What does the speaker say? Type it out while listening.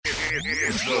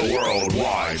It's the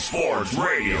Worldwide Sports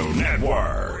Radio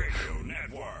Network.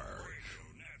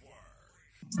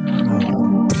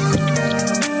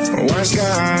 Wise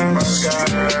guys, wise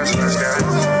guys, wise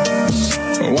guys,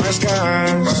 wise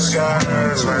guys, wise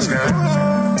guys, wise guys,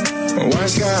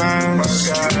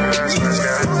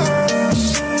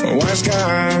 wise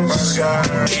guys, wise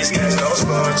guys. These guys know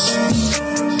sports.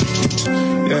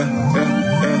 Yeah.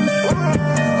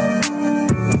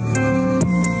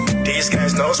 These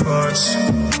guys know sports.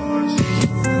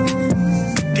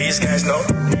 These guys know.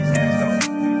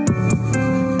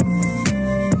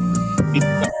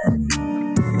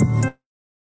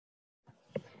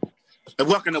 And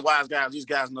welcome to Wise Guys. These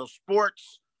guys know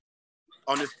sports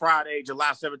on this Friday,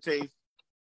 July 17th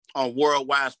on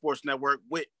Worldwide Sports Network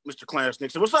with Mr. Clarence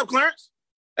Nixon. What's up, Clarence?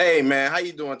 Hey, man. How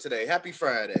you doing today? Happy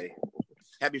Friday.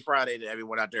 Happy Friday to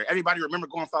everyone out there. Everybody remember,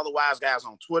 go and follow Wise Guys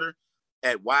on Twitter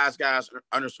at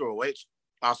WiseGuys_OH.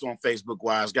 Also on Facebook,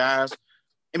 Wise Guys.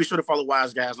 And be sure to follow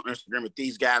Wise Guys on Instagram at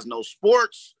These Guys Know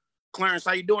Sports. Clarence,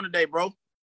 how you doing today, bro?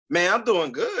 Man, I'm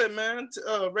doing good, man.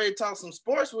 Ready to talk some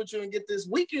sports with you and get this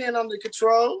weekend under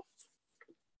control.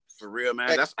 For real,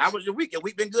 man. How was your week? Your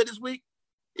week been good this week?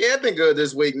 Yeah, it's been good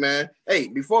this week, man. Hey,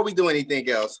 before we do anything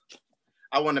else,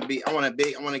 I want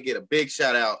to get a big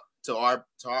shout out to our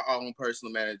own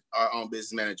personal manager, our own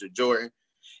business manager, Jordan,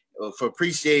 for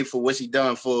what she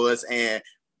done for us, and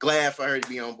glad for her to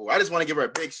be on board. I just want to give her a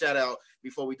big shout out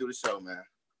before we do the show, man.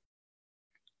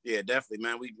 Yeah, definitely,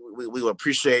 man. We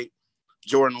appreciate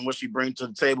Jordan and what she brings to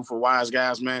the table for Wise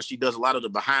Guys, man. She does a lot of the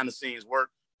behind the scenes work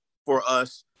for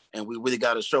us, and we really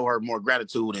got to show her more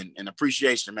gratitude and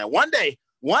appreciation, man. One day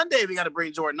we got to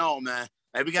bring Jordan on, man.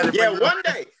 And we got to one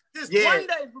day.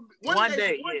 One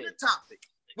day. Good topic.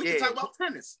 We can talk about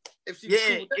tennis. If she's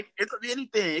cool with it could be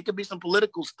anything. It could be some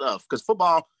political stuff because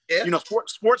football,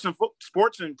 sports and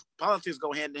politics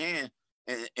go hand in hand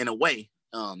in a way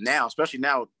now, especially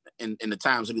now in the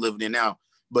times that we live in now.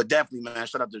 But definitely, man,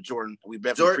 shout out to Jordan. We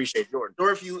definitely appreciate Jordan.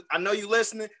 Jordan, I know you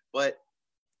listening, but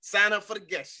sign up for the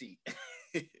guest sheet.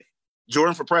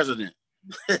 Jordan for president.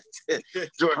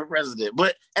 Jordan for president.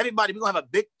 But everybody, we're going to have a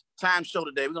big time show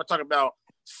today. We're going to talk about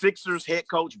Sixers head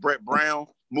coach Brett Brown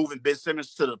moving Ben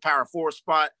Simmons to the power forward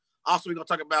spot. Also, we're going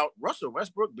to talk about Russell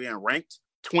Westbrook being ranked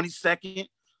 22nd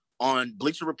on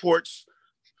Bleacher Report's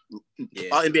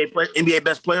NBA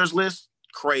best players list.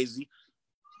 Crazy.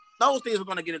 Those things we're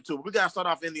going to get into. We got to start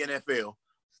off in the NFL,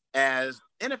 as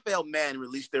NFL Madden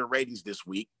released their ratings this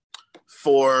week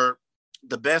for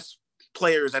the best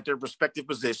players at their respective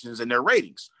positions and their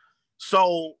ratings.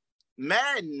 So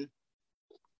Madden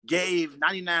gave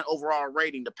 99 overall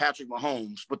rating to Patrick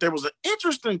Mahomes, but there was an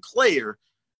interesting player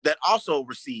that also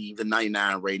received a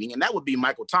 99 rating, and that would be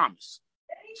Michael Thomas.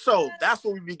 So that's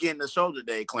where we begin the show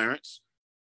today, Clarence.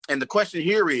 And the question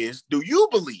here is, do you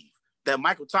believe that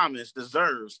Michael Thomas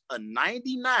deserves a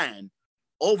 99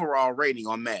 overall rating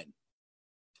on Madden?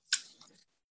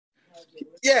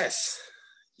 Yes,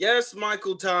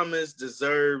 Michael Thomas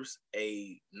deserves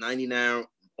a 99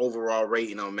 overall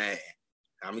rating on Madden.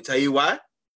 Let me tell you why.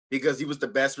 Because he was the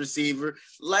best receiver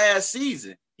last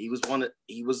season. He was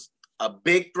a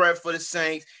big threat for the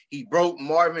Saints. He broke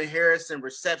Marvin Harrison's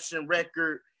reception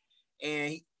record,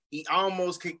 and he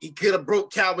could have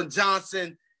broke Calvin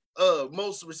Johnson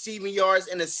most receiving yards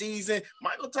in a season.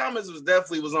 Michael Thomas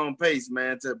was on pace,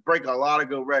 man, to break a lot of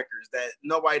good records that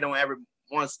nobody don't ever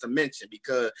wants to mention,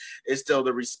 because it's still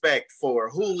the respect for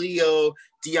Julio,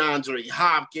 DeAndre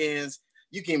Hopkins.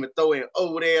 You can even throw in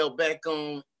Odell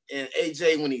Beckham and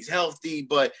AJ when he's healthy,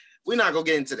 but we're not gonna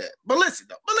get into that. But listen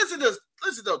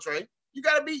though, Trey, you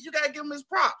gotta give him his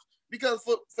props, because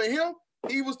for him,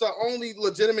 he was the only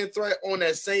legitimate threat on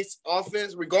that Saints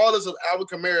offense, regardless of Alvin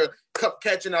Kamara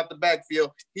catching out the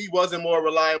backfield. He wasn't more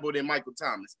reliable than Michael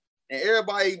Thomas. And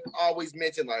everybody always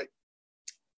mentioned, like,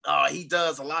 he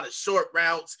does a lot of short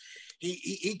routes.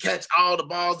 He catch all the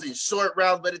balls in short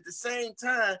routes, but at the same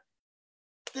time,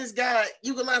 this guy,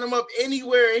 you can line him up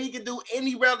anywhere, and he can do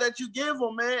any route that you give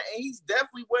him, man. And he's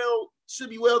definitely should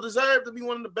be well deserved to be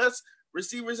one of the best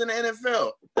receivers in the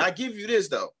NFL. I give you this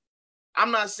though.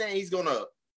 I'm not saying he's gonna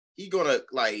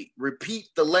like repeat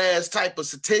the last type of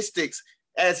statistics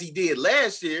as he did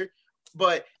last year,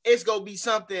 but it's gonna be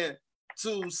something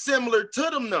similar to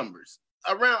them numbers.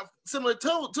 Like,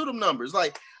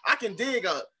 I can dig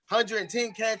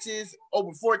 110 catches,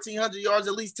 over 1,400 yards,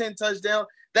 at least 10 touchdowns.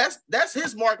 That's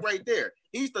his mark right there.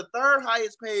 He's the third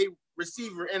highest paid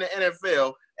receiver in the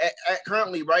NFL at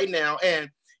currently right now. And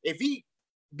if he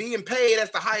being paid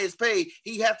as the highest paid,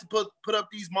 he has to put up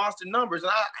these monster numbers.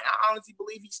 And I honestly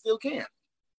believe he still can.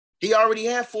 He already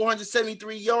had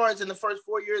 473 yards in the first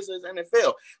 4 years of his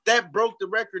NFL. That broke the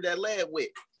record that led with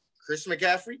Christian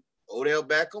McCaffrey, Odell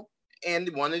Beckham,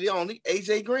 and one of the only,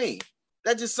 A.J. Green.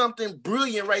 That's just something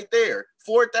brilliant right there.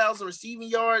 4,000 receiving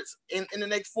yards in the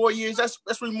next 4 years. That's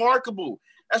remarkable.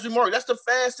 That's remarkable. That's the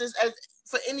fastest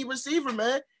for any receiver,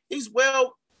 man. He's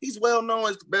well known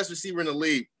as the best receiver in the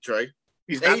league, Trey.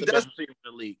 He's not the best receiver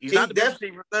in the league. He's not the best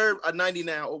receiver. Deserves a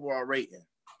 99 overall rating.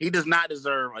 He does not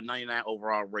deserve a 99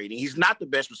 overall rating. He's not the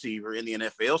best receiver in the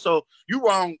NFL. So you're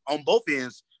wrong on both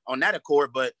ends on that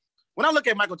accord. But when I look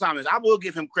at Michael Thomas, I will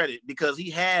give him credit because he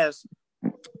had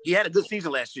a good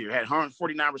season last year. Had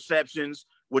 149 receptions,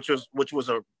 which was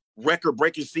a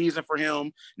record-breaking season for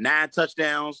him. 9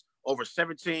 touchdowns, over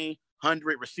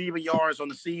 1,700 receiving yards on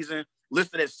the season.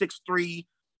 Listed at 6'3",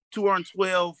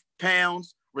 212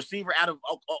 pounds. Receiver out of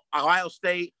Ohio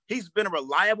State. He's been a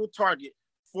reliable target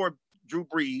for Drew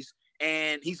Brees,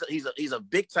 and he's a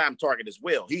big-time target as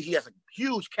well. He has a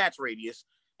huge catch radius,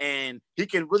 and he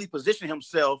can really position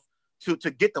himself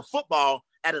to get the football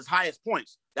at his highest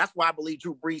points. That's why I believe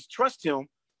Drew Brees trusts him,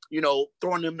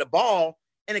 throwing him the ball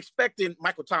and expecting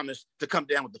Michael Thomas to come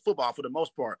down with the football for the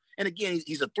most part. And again,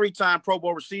 he's a 3-time Pro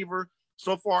Bowl receiver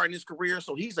so far in his career,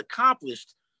 so he's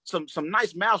accomplished some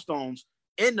nice milestones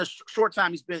in the short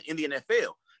time he's been in the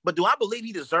NFL. But do I believe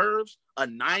he deserves a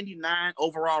 99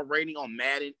 overall rating on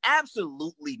Madden?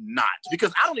 Absolutely not,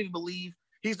 because I don't even believe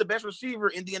he's the best receiver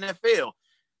in the NFL.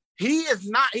 He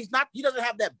doesn't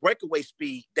have that breakaway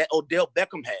speed that Odell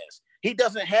Beckham has. He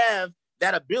doesn't have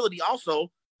that ability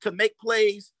also to make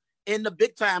plays in the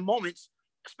big time moments,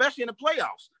 especially in the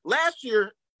playoffs. Last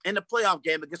year in the playoff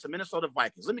game against the Minnesota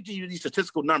Vikings, let me give you these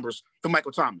statistical numbers for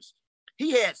Michael Thomas.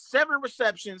 He had 7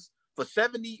 receptions for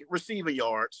 70 receiving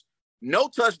yards, no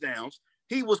touchdowns.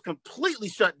 He was completely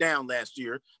shut down last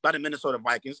year by the Minnesota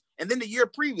Vikings. And then the year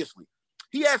previously,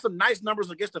 he had some nice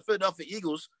numbers against the Philadelphia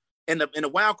Eagles in the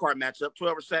wild card matchup,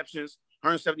 12 receptions,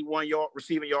 171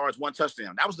 receiving yards, 1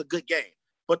 touchdown. That was a good game.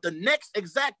 But the next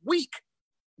exact week,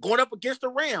 going up against the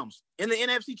Rams in the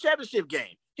NFC Championship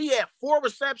game, he had 4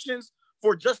 receptions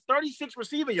for just 36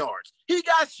 receiving yards. He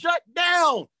got shut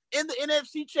down in the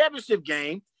NFC Championship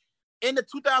game in the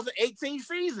 2018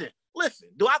 season. Listen,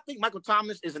 do I think Michael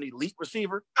Thomas is an elite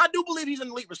receiver? I do believe he's an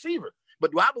elite receiver.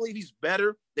 But do I believe he's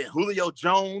better than Julio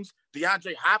Jones,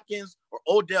 DeAndre Hopkins, or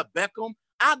Odell Beckham?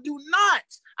 I do not.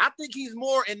 I think he's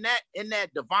more in that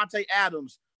Devontae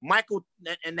Adams, Michael,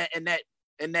 and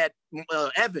that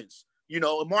Evans,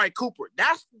 Amari Cooper.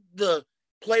 That's the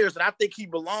players that I think he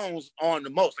belongs on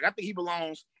the most. Like, I think he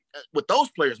belongs with those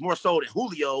players more so than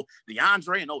Julio,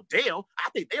 DeAndre, and Odell. I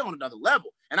think they're on another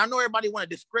level. And I know everybody want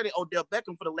to discredit Odell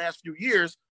Beckham for the last few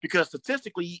years because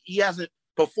statistically he hasn't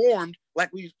performed like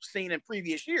we've seen in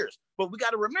previous years. But we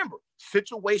got to remember,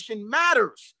 situation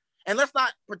matters. And let's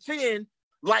not pretend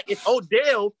like if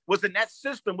Odell was in that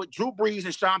system with Drew Brees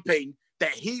and Sean Payton,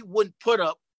 that he wouldn't put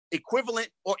up equivalent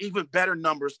or even better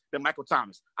numbers than Michael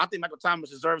Thomas. I think Michael Thomas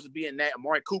deserves to be in that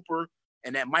Amari Cooper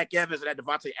and that Mike Evans and that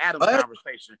Devontae Adams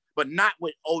conversation, but not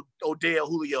with Odell,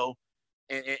 Julio,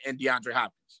 and DeAndre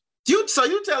Hopkins. So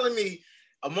you telling me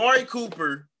Amari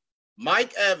Cooper,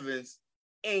 Mike Evans,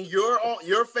 and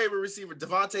your favorite receiver,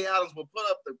 Devontae Adams, will put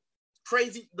up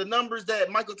the numbers that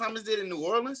Michael Thomas did in New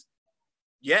Orleans?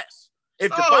 Yes.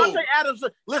 If Devontae Adams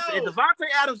was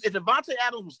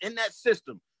in that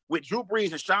system with Drew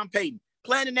Brees and Sean Payton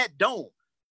playing in that dome,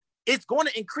 it's going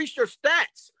to increase your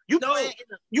stats. You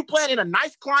playing in a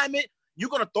nice climate. You're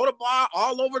going to throw the ball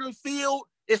all over the field.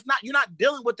 You're not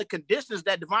dealing with the conditions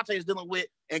that Devontae is dealing with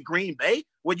in Green Bay,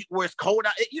 where it's cold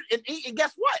out. And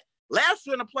guess what? Last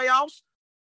year in the playoffs,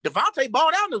 Devontae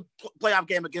balled out in the playoff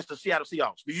game against the Seattle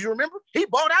Seahawks. Do you remember? He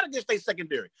balled out against their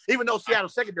secondary, even though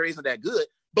Seattle's secondary isn't that good.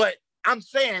 But I'm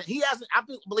saying I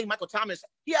believe Michael Thomas,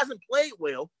 he hasn't played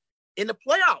well in the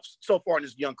playoffs so far in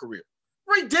his young career.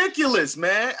 Ridiculous,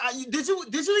 man. Did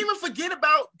you even forget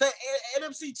about the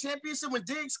NFC Championship when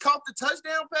Diggs caught the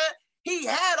touchdown pass? He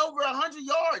had over 100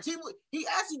 yards. He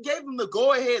actually gave him the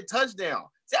go-ahead touchdown.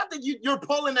 See, I think you're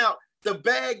pulling out the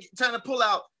bag, trying to pull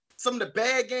out some of the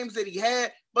bad games that he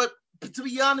had. But to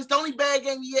be honest, the only bad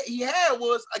game he had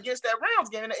was against that Rams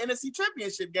game in the NFC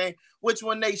Championship game, which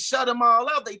when they shut him all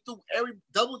out, they threw every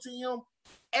double team him.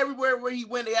 Everywhere where he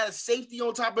went, they had a safety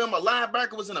on top of him. A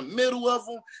linebacker was in the middle of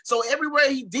him. So everywhere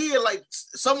he did, like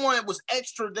someone was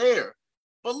extra there.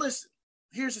 But listen,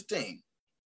 here's the thing.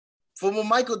 For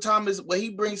Michael Thomas, what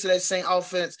he brings to that same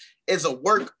offense is a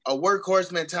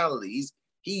workhorse mentality.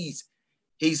 He's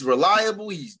reliable.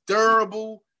 He's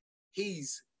durable.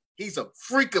 He's a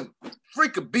freak of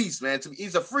beast, man.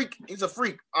 He's a freak.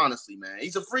 Honestly, man.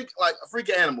 He's a freak, like a freak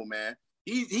animal, man.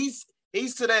 He's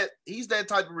that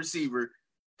type of receiver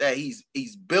that he's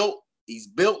built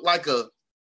like a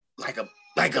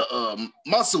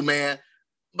muscle man,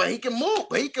 but he can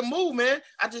move, man.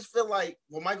 I just feel like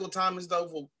Michael Thomas, though,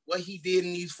 for what he did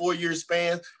in these 4-year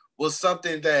spans was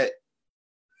something that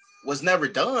was never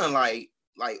done. Like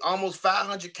almost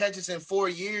 500 catches in 4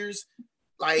 years.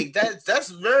 Like that's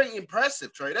very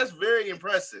impressive, Trey. That's very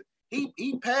impressive.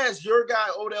 He passed your guy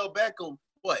Odell Beckham,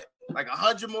 what, like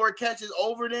 100 more catches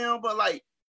over them, but like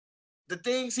the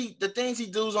things he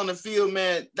does on the field,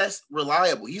 man, that's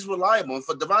reliable. He's reliable. And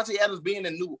for Davante Adams being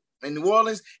in New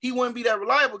Orleans, he wouldn't be that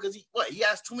reliable because he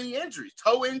has too many injuries,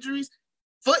 toe injuries,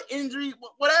 foot injuries,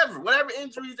 whatever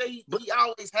injuries that he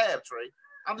always have, Trey.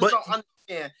 I just don't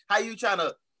understand how you trying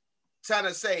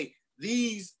to say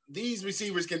these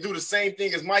receivers can do the same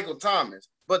thing as Michael Thomas,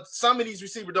 but some of these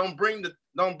receivers don't bring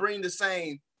the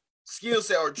same skill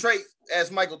set or trait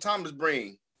as Michael Thomas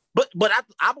brings. But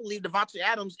I believe Davante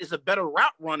Adams is a better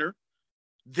route runner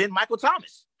than Michael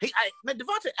Thomas.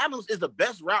 Davante Adams is the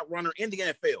best route runner in the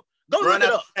NFL. Go look it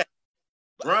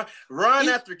up. Run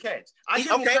after catch.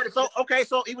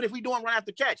 So even if we doing run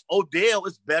after catch, Odell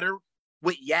is better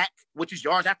with yak, which is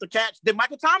yards after catch, than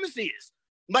Michael Thomas is.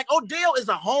 Like, Odell is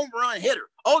a home run hitter.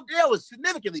 Odell is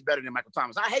significantly better than Michael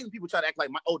Thomas. I hate when people try to act like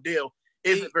Odell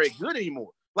isn't very good anymore.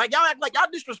 Like, y'all act like y'all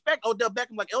disrespect Odell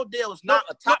Beckham like Odell is not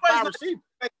a top 5 receiver.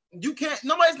 You can't.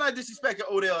 Nobody's not disrespecting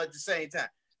Odell at the same time.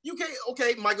 You can't.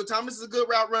 Okay, Michael Thomas is a good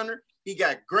route runner. He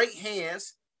got great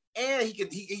hands, and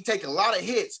he take a lot of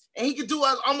hits, and he can do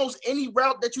almost any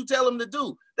route that you tell him to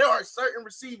do. There are certain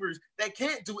receivers that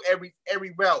can't do every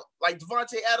route. Like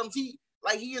Davante Adams, he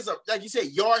is like you said,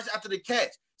 yards after the catch.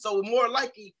 So more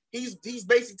likely he's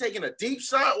basically taking a deep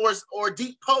shot or a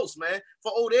deep post, man.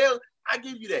 For Odell, I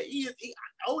give you that.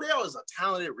 Odell is a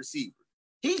talented receiver.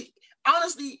 He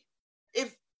honestly,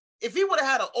 if he would have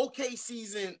had an okay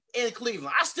season in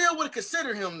Cleveland, I still would have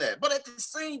considered him that. But at the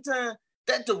same time,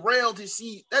 that derailed his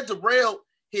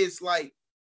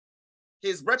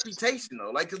reputation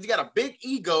though. Like, because he got a big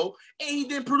ego and he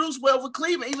didn't produce well with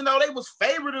Cleveland, even though they was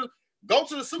favored to go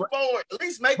to the Super Bowl or at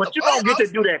least make the playoffs. But you don't get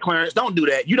to do that, Clarence. Don't do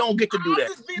that. You don't get to do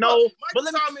that.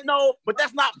 But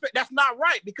that's not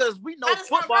right, because we know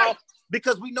football,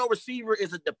 because we know receiver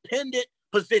is a dependent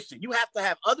position. You have to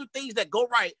have other things that go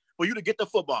right for you to get the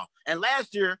football. And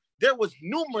last year, there was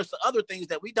numerous other things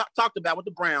that we talked about with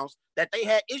the Browns that they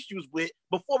had issues with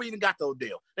before we even got to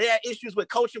Odell. They had issues with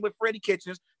coaching with Freddie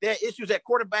Kitchens. They had issues at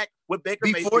quarterback with Baker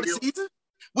Mayfield. Before the season?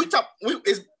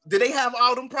 Did they have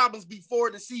all them problems before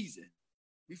the season?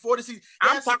 Before the season.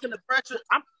 I'm talking the pressure.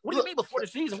 What do you mean before the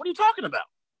season? What are you talking about?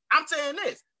 I'm saying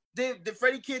this. Did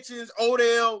Freddie Kitchens,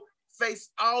 Odell face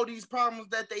all these problems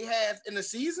that they had in the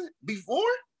season before?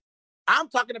 I'm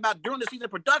talking about during the season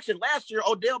production. Last year,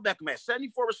 Odell Beckham had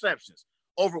 74 receptions,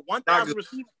 over 1,000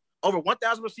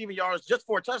 receiving yards, just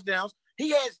 4 touchdowns.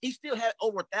 He still had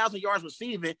over 1,000 yards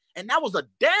receiving, and that was a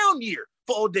down year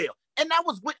for Odell. And that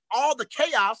was with all the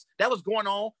chaos that was going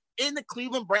on in the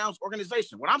Cleveland Browns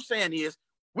organization. What I'm saying is,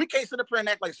 we can't sit up here and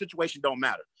act like the situation don't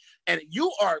matter. And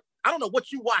I don't know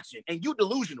what you watching, and you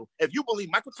delusional if you believe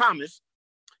Michael Thomas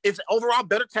is overall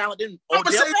better talent than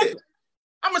Odell Beckham.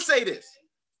 I'm going to say this.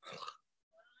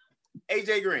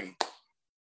 AJ Green.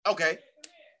 Okay.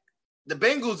 The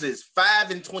Bengals is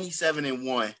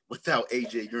 5-27-1 without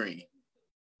AJ Green.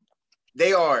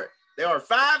 They are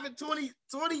 5-21.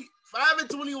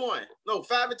 No,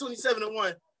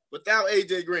 5-27-1 without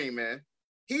AJ Green, man.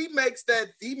 He makes that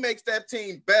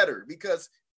team better because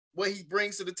what he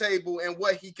brings to the table and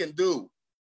what he can do.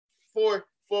 For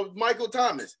Michael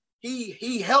Thomas,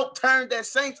 he helped turn that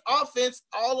Saints offense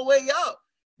all the way up.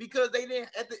 Because they didn't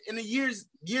in the years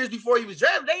before he was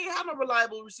drafted, they didn't have a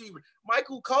reliable receiver.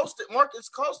 Marcus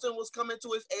Colston was coming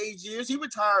to his age years. He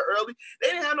retired early. They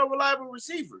didn't have no reliable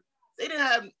receiver. They didn't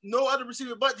have no other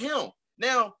receiver but him.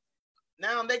 Now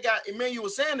they got Emmanuel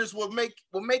Sanders will make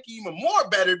it even more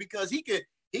better because he could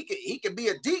be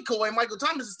a decoy and Michael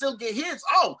Thomas will still get hits.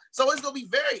 Oh, so it's gonna be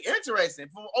very interesting.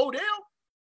 For Odell,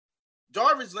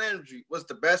 Jarvis Landry was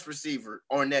the best receiver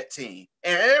on that team,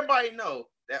 and everybody know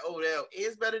that Odell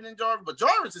is better than Jarvis, but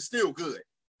Jarvis is still good.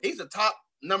 He's a top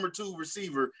number 2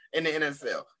 receiver in the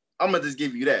NFL. I'm gonna just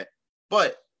give you that.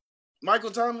 But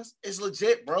Michael Thomas is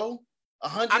legit, bro.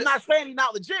 I'm not saying he's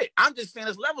not legit. I'm just saying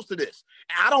there's levels to this.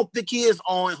 And I don't think he is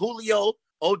on Julio,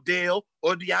 Odell,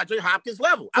 or DeAndre Hopkins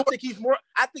level. I think he's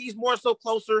more so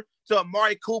closer to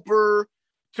Amari Cooper,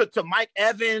 to Mike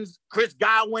Evans, Chris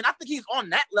Godwin. I think he's on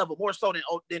that level more so than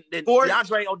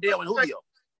DeAndre, Odell, and Julio.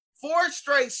 4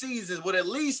 straight seasons with at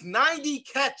least 90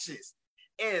 catches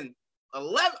and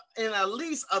 11 and at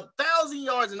least 1,000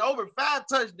 yards and over 5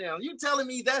 touchdowns. You telling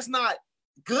me that's not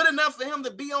good enough for him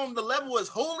to be on the level as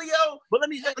Julio? But let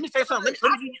me say something.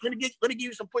 Let me give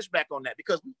you some pushback on that,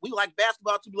 because we like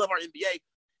basketball too. We love our NBA.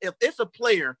 If it's a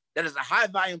player that is a high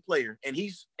volume player and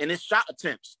his shot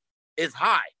attempts is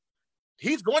high,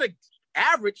 he's going to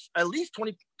average at least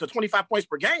 20 to 25 points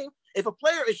per game. If a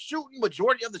player is shooting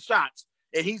majority of the shots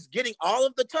and he's getting all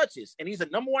of the touches and he's a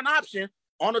number one option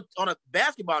on a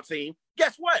basketball team,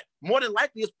 guess what? More than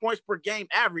likely his points per game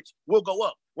average will go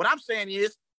up. What I'm saying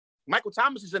is Michael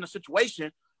Thomas is in a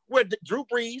situation where Drew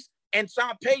Brees and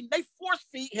Sean Payton, they force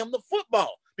feed him the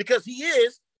football because he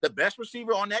is the best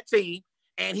receiver on that team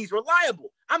and he's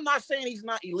reliable. I'm not saying he's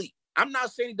not elite. I'm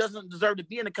not saying he doesn't deserve to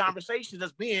be in the conversation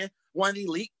as being one of the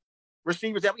elite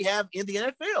receivers that we have in the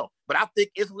NFL. But I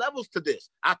think it's levels to this.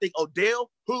 I think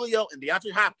Odell, Julio, and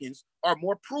DeAndre Hopkins are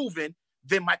more proven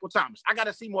than Michael Thomas. I got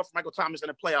to see more from Michael Thomas in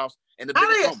the playoffs and the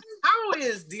biggest moment. How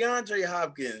is DeAndre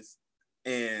Hopkins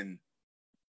and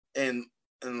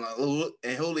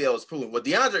Julio is proven? Well,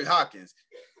 DeAndre Hopkins,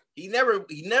 he's never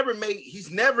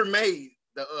made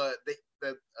the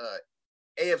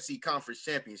AFC Conference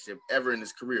Championship ever in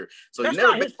his career. So that's he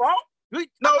never not his fault.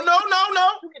 No.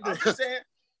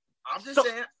 I'm just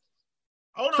saying.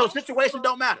 Hold on. So situation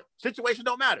don't matter. Situation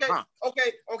don't matter. Okay, Huh?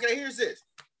 Okay. Here's this.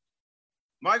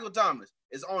 Michael Thomas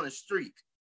is on a streak.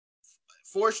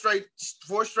 Four straight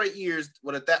years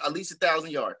with at least 1,000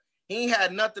 yards. He ain't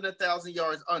had nothing 1,000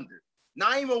 yards under.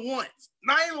 Not even once.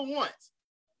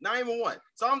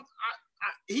 So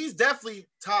he's definitely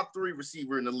top 3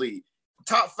 receiver in the league.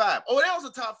 Top 5. Odell's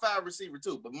a top 5 receiver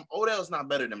too, but Odell's not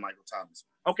better than Michael Thomas.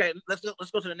 Okay, let's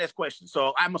go to the next question.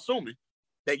 So I'm assuming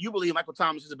that you believe Michael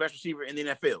Thomas is the best receiver in the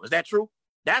NFL. Is that true?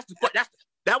 That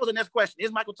was the next question.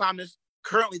 Is Michael Thomas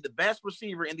currently the best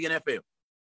receiver in the NFL?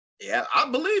 Yeah, I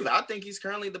believe it. I think he's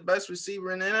currently the best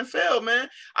receiver in the NFL, man.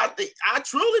 I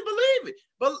truly believe it.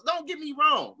 But don't get me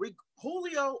wrong.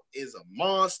 Julio is a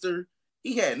monster.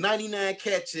 He had 99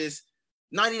 catches,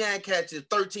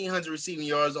 1,300 receiving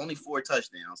yards, only 4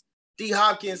 touchdowns. D.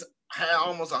 Hopkins had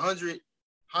almost 100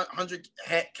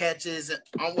 catches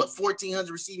on 1,400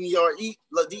 receiving yards.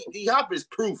 D. Hopkins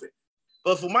proven.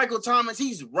 But for Michael Thomas,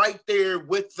 he's right there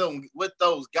with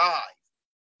those guys.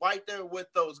 Right there with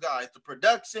those guys. The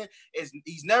production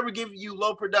he's never giving you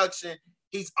low production.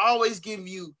 He's always giving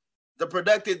you the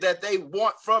production that they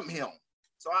want from him.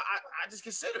 So I just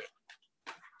consider it.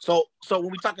 So when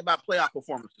we talk about playoff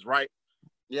performances, right?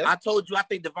 Yeah. I told you I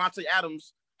think Davante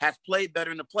Adams has played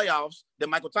better in the playoffs than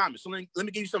Michael Thomas. So let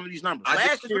me give you some of these numbers.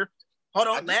 Last year, hold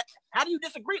on, how do you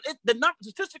disagree? The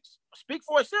statistics speak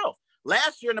for itself.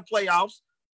 Last year in the playoffs,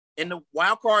 in the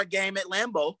wild card game at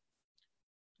Lambeau,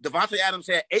 Davante Adams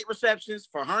had 8 receptions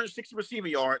for 160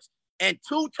 receiving yards and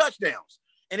 2 touchdowns.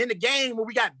 And in the game where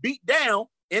we got beat down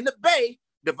in the Bay,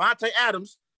 Davante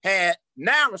Adams had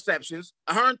 9 receptions,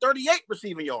 138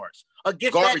 receiving yards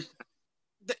against garbage.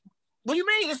 What do you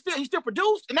mean? He still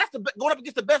produced, and that's going up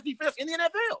against the best defense in the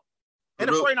NFL and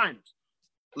the 49ers.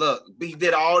 Look, he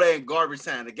did all that in garbage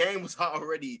time. The game was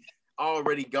already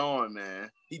gone,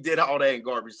 man. He did all that in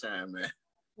garbage time, man.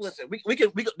 Listen, we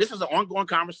can. This is an ongoing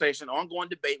conversation, ongoing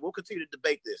debate. We'll continue to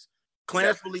debate this.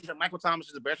 Clarence believes that Michael Thomas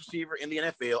is the best receiver in the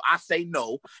NFL. I say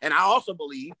no, and I also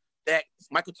believe that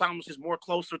Michael Thomas is more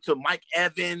closer to Mike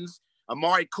Evans,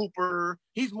 Amari Cooper.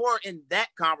 He's more in that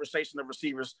conversation of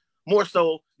receivers, more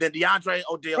so than DeAndre,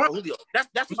 Odell, or Julio.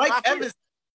 That's Mike Evans.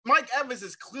 Mike Evans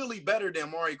is clearly better than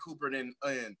Amari Cooper and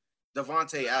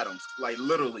Davante Adams. Like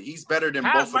literally, he's better than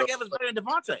both. How's Mike Evans better than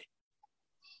Davante?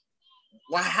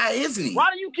 Why? How isn't he? Why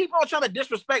do you keep on trying to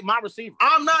disrespect my receiver?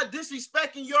 I'm not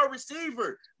disrespecting your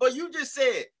receiver, but you just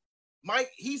said Mike.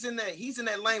 He's in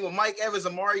that lane with Mike Evans,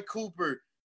 Amari Cooper,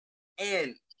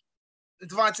 and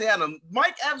Davante Adams.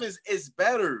 Mike Evans is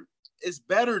better. Is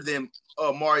better than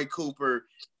Amari Cooper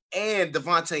and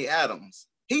Davante Adams.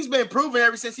 He's been proven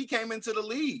ever since he came into the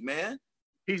league, man.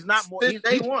 He's not more.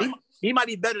 He might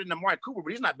be better than Amari Cooper,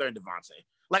 but he's not better than Davante.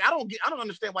 Like I don't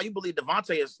understand why you believe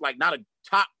Davante is like not a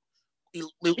top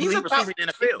elite receiver in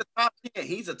the NFL.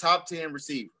 He's a top 10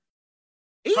 receiver.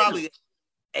 Easy. Probably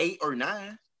 8 or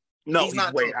 9. No, he's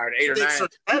way higher than 8 or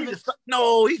 9.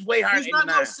 No, he's way higher than 8 or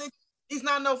 9. He's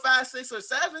not no 5, 6, or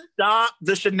 7. Stop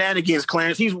the shenanigans,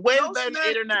 Clarence. He's way better than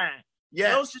 8 or 9.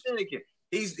 Yeah, no shenanigans.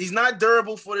 He's not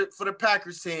durable for the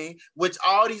Packers team, which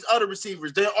all these other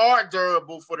receivers, they are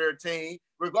durable for their team.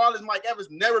 Regardless, Mike Evans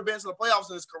never been to the playoffs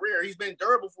in his career. He's been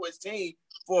durable for his team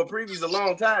for a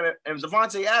long time. And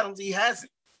Davante Adams, he hasn't.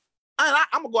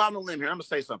 I'm gonna go out on a limb here. I'm gonna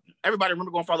say something. Everybody,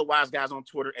 remember going to follow Wise Guys on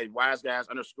Twitter at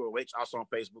wiseguys_h, also on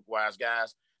Facebook, Wise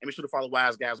Guys, and be sure to follow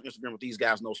Wise Guys on Instagram with These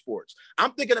Guys Know Sports.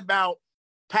 I'm thinking about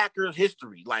Packers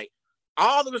history, like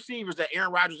all the receivers that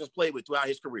Aaron Rodgers has played with throughout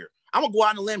his career. I'm gonna go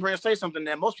out on a limb here and say something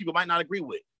that most people might not agree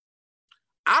with.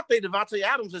 I think Davante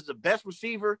Adams is the best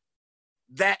receiver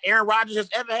that Aaron Rodgers has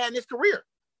ever had in his career.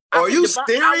 Are you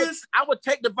serious? I would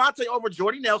take Davante over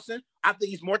Jordy Nelson. I think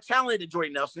he's more talented than Jordy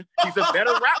Nelson. He's a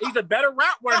better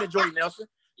route runner than Jordy Nelson.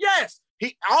 Yes.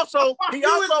 He also is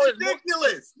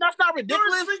ridiculous. That's not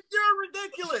ridiculous. You're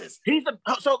ridiculous.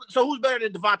 So who's better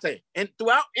than Davante? And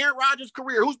throughout Aaron Rodgers'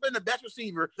 career, who's been the best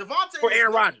receiver for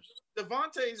Aaron Rodgers?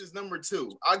 Davante is number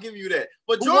 2. I'll give you that.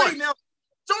 But Jordy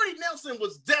Nelson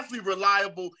was definitely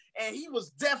reliable, and he was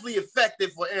definitely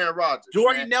effective for Aaron Rodgers.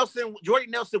 Jordy Nelson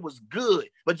was good,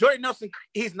 but Jordy Nelson,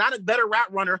 he's not a better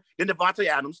route runner than Davante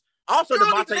Adams. Also,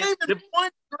 Davante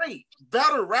one great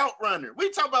better route runner. We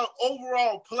talk about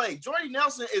overall play. Jordy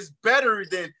Nelson was better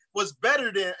than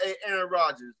Aaron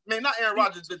Rodgers. I mean, not Aaron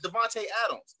Rodgers, but Davante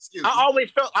Adams. Excuse me. I always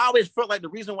felt like the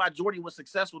reason why Jordy was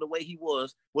successful the way he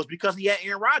was because he had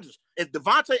Aaron Rodgers. If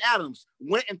Davante Adams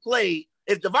went and played,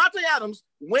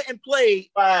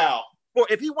 wow.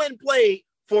 If he went and played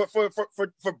for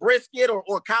Brisket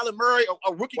or Kyler Murray or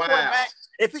a rookie quarterback,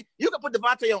 you can put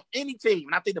Davante on any team,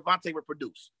 and I think Davante would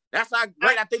produce. That's how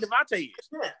great I think Davante is.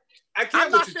 Yeah. I'm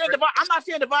not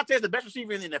saying Davante is the best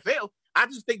receiver in the NFL. I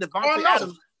just think Davante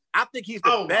Adams. I think he's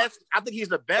the best. I think he's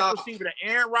the best receiver that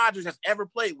Aaron Rodgers has ever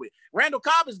played with. Randall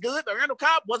Cobb is good, but Randall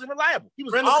Cobb wasn't reliable. He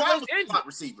was always injured.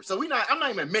 Receiver. So I'm not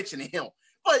even mentioning him.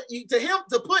 But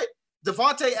to put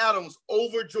Davante Adams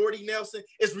over Jordy Nelson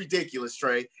is ridiculous,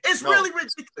 Trey. It's really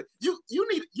ridiculous. You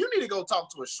need to go talk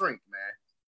to a shrink, man.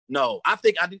 No, I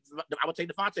think I would take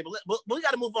Davante, but we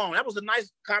got to move on. That was a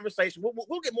nice conversation.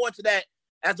 We'll get more into that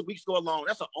as the weeks go along.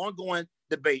 That's an ongoing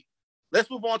debate. Let's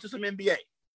move on to some NBA.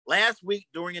 Last week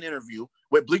during an interview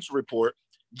with Bleacher Report,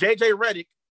 JJ Redick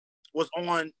was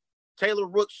on Taylor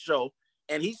Rook's show,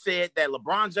 and he said that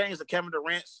LeBron James and Kevin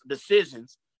Durant's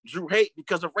decisions drew hate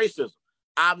because of racism.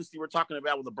 Obviously, we're talking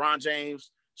about when LeBron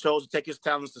James chose to take his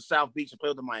talents to South Beach and play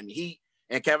with the Miami Heat,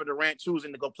 and Kevin Durant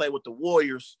choosing to go play with the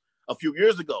Warriors a few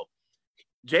years ago.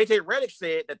 JJ Redick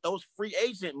said that those free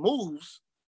agent moves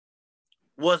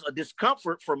was a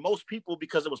discomfort for most people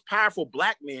because it was powerful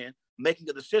black men making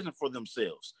a decision for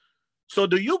themselves. So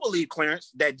do you believe,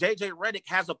 Clarence, that JJ Redick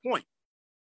has a point?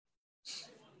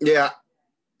 Yeah.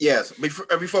 Yes.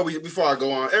 Before I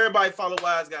go on, everybody follow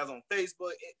Wise Guys on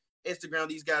Facebook, Instagram,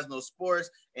 These Guys Know Sports,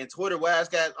 and Twitter, Wise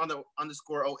Guys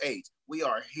 _OH. We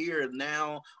are here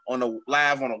now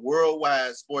live on a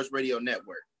worldwide sports radio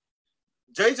network.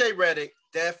 JJ Redick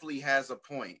definitely has a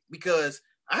point because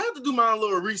I had to do my own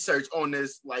little research on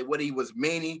this, like what he was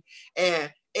meaning, and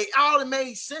it all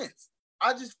made sense.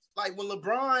 I just like when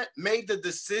LeBron made the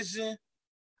decision,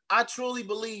 I truly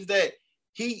believe that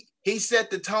he set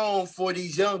the tone for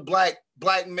these young black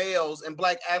males and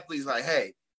black athletes. Like,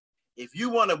 hey, if you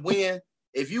want to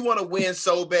win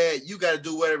so bad, you got to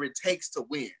do whatever it takes to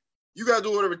win. You got to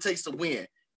do whatever it takes to win.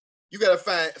 You got to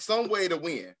find some way to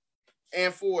win.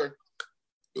 And for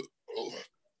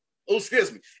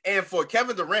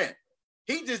Kevin Durant,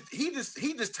 he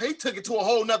took it to a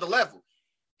whole nother level.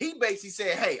 He basically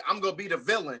said, hey, I'm going to be the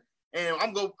villain, and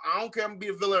I don't care if I'm going to be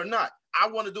the villain or not. I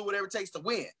want to do whatever it takes to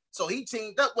win. So he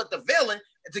teamed up with the villain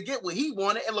to get what he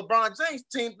wanted, and LeBron James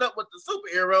teamed up with the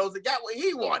superheroes and got what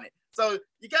he wanted. So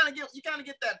you kind of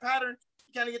get that pattern.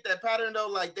 You kind of get that pattern though.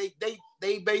 Like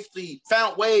they basically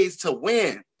found ways to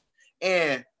win,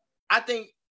 and I think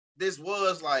this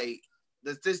was like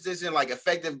this isn't like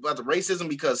effective about the racism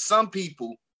because some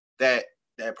people that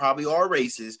probably are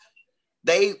racist,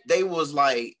 they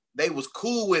was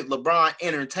cool with LeBron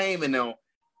entertaining them,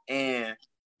 and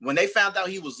when they found out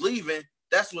he was leaving,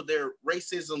 that's what their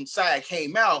racism side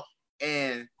came out,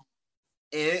 and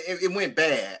it went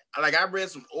bad. Like I read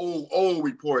some old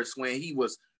reports when he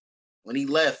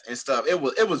left and stuff. It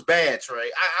was bad, Trey.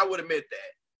 I would admit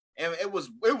that, and it was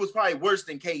probably worse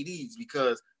than KD's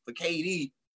because for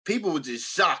KD, people were just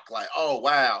shocked, like, oh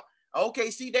wow,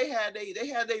 okay, see, they had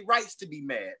their rights to be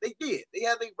mad. They did. They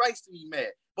had their rights to be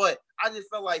mad. But I just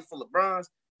felt like for LeBron's,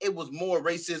 it was more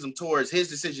racism towards his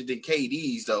decision than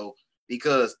KD's though,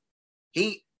 because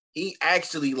he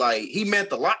actually he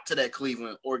meant a lot to that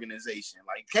Cleveland organization.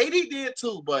 Like KD did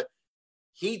too, but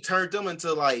he turned them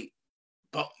into like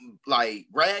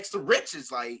rags to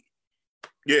riches.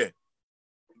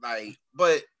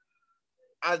 But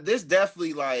this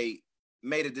definitely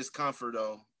made a discomfort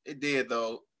though. It did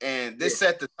though, and this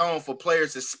set the tone for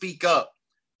players to speak up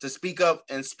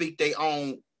and speak their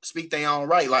own speak their own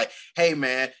right. Like, hey,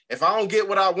 man, if I don't get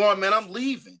what I want, man, I'm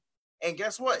leaving. And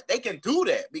guess what? They can do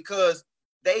that because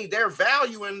their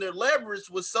value and their leverage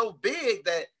was so big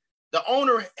that the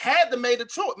owner had to make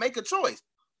a choice.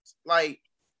 Like,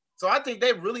 so I think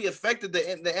they really affected the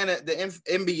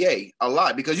NBA a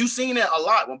lot because you've seen that a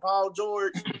lot when Paul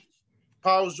George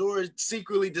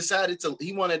secretly decided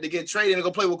he wanted to get traded and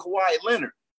go play with Kawhi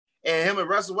Leonard. And him and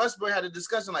Russell Westbrook had a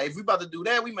discussion like, if we about to do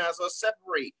that, we might as well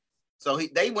separate. So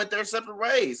they went their separate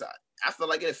ways. I feel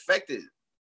like it affected.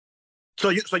 So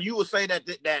you would say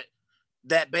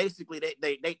that basically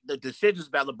the decisions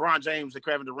about LeBron James and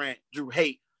Kevin Durant drew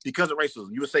hate because of racism.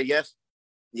 You would say yes?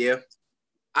 Yeah.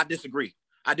 I disagree.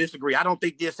 I don't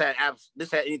think this had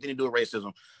anything to do with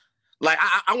racism. Like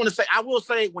I will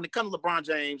say when it comes to LeBron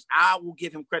James, I will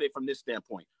give him credit from this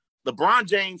standpoint. LeBron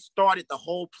James started the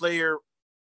whole player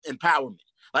empowerment.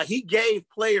 Like he gave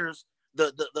players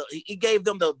he gave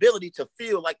them the ability to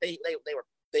feel like they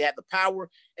had the power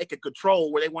and could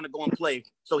control where they want to go and play.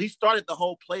 So he started the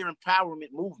whole player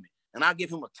empowerment movement. And I'll give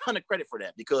him a ton of credit for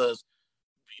that because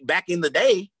back in the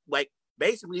day, like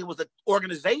basically it was the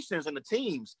organizations and the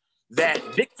teams that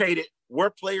dictated where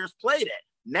players played at.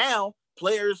 Now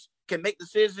players can make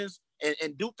decisions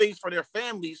and do things for their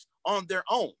families on their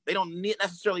own. They don't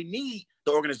necessarily need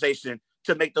the organization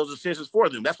to make those decisions for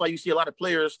them. That's why you see a lot of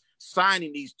players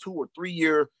signing these 2 or 3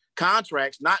 year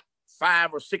contracts, not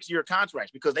 5 or 6 year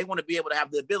contracts, because they want to be able to have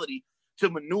the ability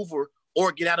to maneuver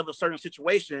or get out of a certain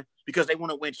situation because they want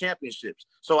to win championships.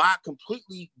 So I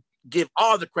completely give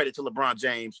all the credit to LeBron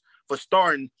James for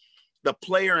starting the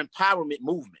player empowerment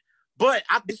movement. But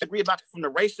I disagree about it from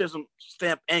the racism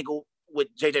stamp angle with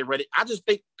JJ Redick. I just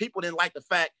think people didn't like the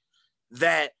fact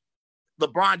that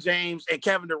LeBron James and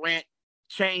Kevin Durant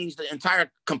changed the entire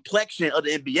complexion of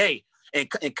the NBA and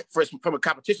from a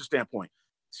competition standpoint,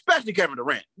 especially Kevin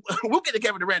Durant. We'll get to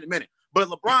Kevin Durant in a minute. But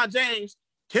LeBron James,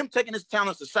 him taking his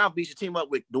talents to South Beach to team up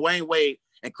with Dwayne Wade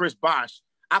and Chris Bosh,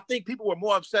 I think people were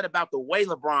more upset about the way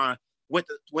LeBron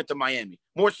went to Miami,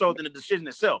 more so than the decision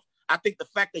itself. I think the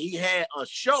fact that he had a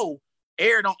show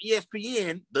aired on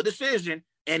ESPN, The Decision,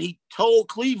 and he told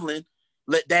Cleveland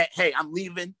that, hey, I'm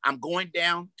leaving. I'm going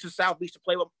down to South Beach to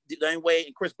play with Dwayne Wade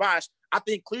and Chris Bosh. I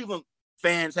think Cleveland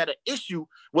fans had an issue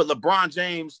with LeBron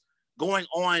James going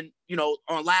on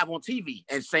live on TV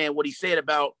and saying what he said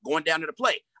about going down there to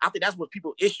play. I think that's what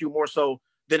people issue more so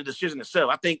than the decision itself.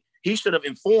 I think he should have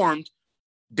informed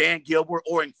Dan Gilbert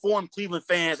or informed Cleveland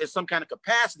fans in some kind of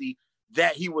capacity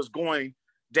that he was going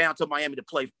down to Miami to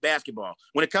play basketball.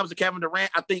 When it comes to Kevin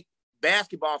Durant, I think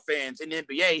basketball fans in the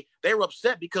NBA, they were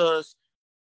upset because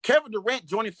Kevin Durant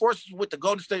joining forces with the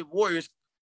Golden State Warriors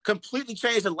completely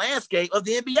changed the landscape of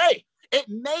the NBA. It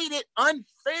made it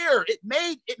unfair. It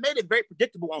made it very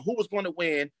predictable on who was going to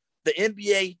win the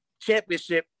NBA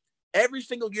championship every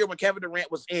single year when Kevin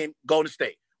Durant was in Golden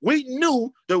State. We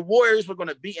knew the Warriors were going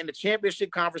to be in the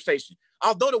championship conversation.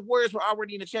 Although the Warriors were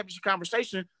already in the championship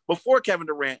conversation before Kevin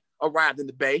Durant arrived in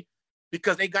the Bay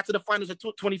because they got to the finals in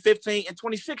 2015 and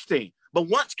 2016. But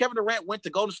once Kevin Durant went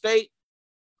to Golden State,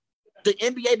 the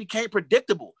NBA became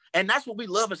predictable. And that's what we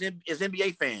love as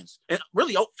NBA fans and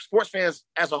really sports fans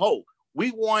as a whole.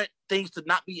 We want things to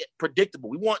not be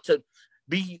predictable. We want to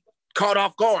be caught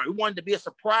off guard. We want it to be a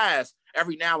surprise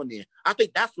every now and then. I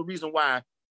think that's the reason why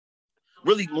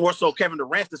really more so Kevin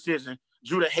Durant's decision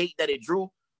drew the hate that it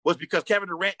drew was because Kevin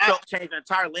Durant helped change the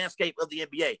entire landscape of the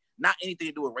NBA, not anything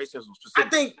to do with racism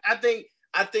specifically.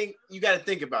 I think you got to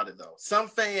think about it though. Some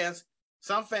fans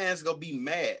gonna be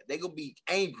mad. They gonna be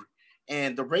angry,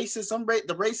 and the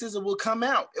racism will come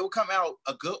out. It will come out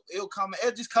it'll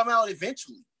just come out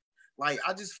eventually. Like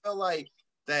I just felt like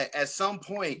that at some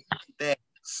point that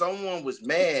someone was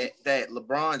mad that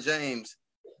LeBron James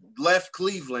left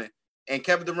Cleveland and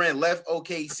Kevin Durant left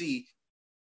OKC,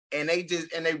 and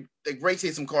the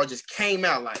racism card just came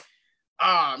out like,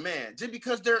 man, just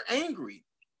because they're angry.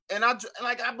 And I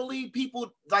believe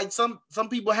people, like some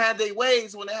people had their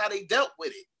ways when how they dealt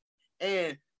with it.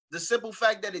 And the simple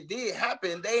fact that it did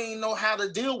happen, they ain't know how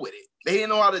to deal with it. They didn't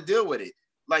know how to deal with it.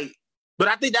 But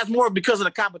I think that's more because of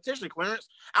the competition, Clarence.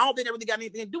 I don't think that really got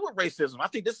anything to do with racism. I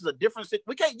think this is a different.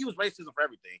 We can't use racism for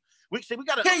everything. You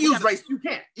can't race. You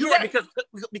can't. You're right.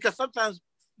 Because sometimes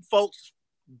folks,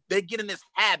 they get in this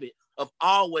habit of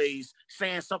always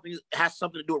saying something has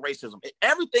something to do with racism.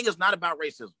 Everything is not about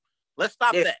racism. Let's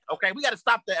stop that. Okay, we got to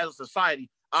stop that as a society,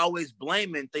 always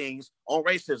blaming things on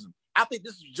racism. I think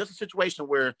this is just a situation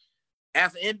where,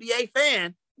 as an NBA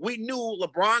fan, we knew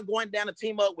LeBron going down to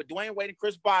team up with Dwayne Wade and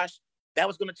Chris Bosh, that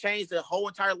was going to change the whole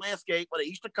entire landscape of the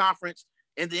Eastern Conference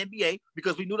in the NBA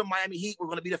because we knew the Miami Heat were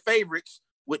going to be the favorites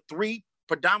with 3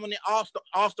 predominant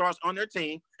all-stars on their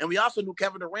team. And we also knew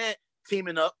Kevin Durant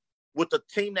teaming up with the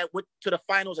team that went to the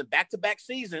finals in back-to-back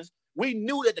seasons. We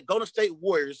knew that the Golden State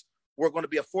Warriors were going to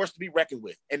be a force to be reckoned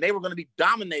with, and they were going to be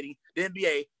dominating the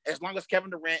NBA as long as Kevin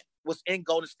Durant was in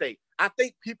Golden State. I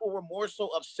think people were more so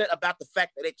upset about the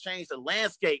fact that they changed the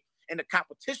landscape and the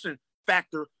competition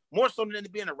factor more so than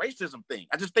it being a racism thing.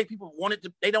 I just think people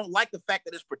they don't like the fact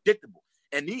that it's predictable.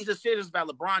 And these decisions by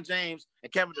LeBron James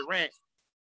and Kevin Durant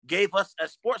gave us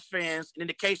as sports fans an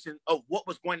indication of what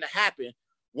was going to happen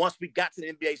once we got to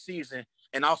the NBA season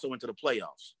and also into the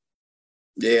playoffs.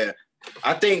 Yeah,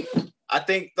 I think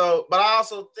though, but I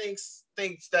also thinks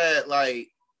that like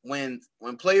when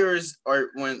players or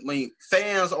when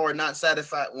fans are not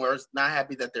satisfied or not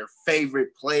happy that their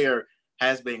favorite player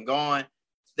has been gone,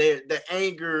 the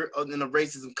anger and the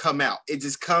racism come out. It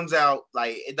just comes out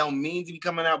like it don't mean to be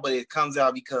coming out, but it comes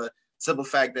out because simple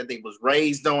fact that they was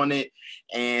raised on it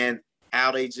and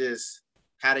how they just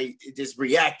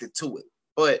reacted to it.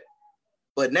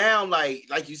 But now,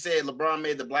 like you said, LeBron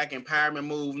made the black empowerment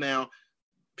move. Now,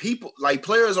 people like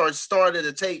players are starting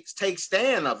to take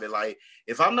stand of it. Like,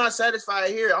 if I'm not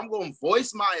satisfied here, I'm going to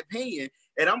voice my opinion,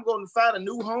 and I'm going to find a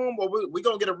new home, or we're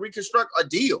going to reconstruct a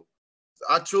deal.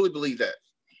 I truly believe that.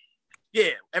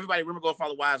 Yeah, everybody remember go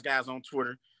follow Wise Guys on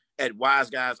Twitter at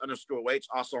WiseGuys_H,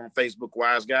 also on Facebook,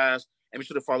 Wise Guys. And be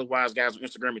sure to follow Wise Guys on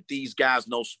Instagram at These Guys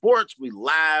Know Sports. We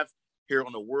live here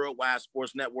on the Worldwide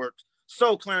Sports Network.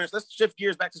 So, Clarence, let's shift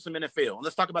gears back to some NFL. And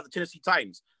let's talk about the Tennessee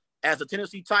Titans. As the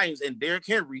Tennessee Titans and Derrick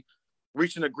Henry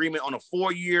reached an agreement on a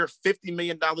 4-year, $50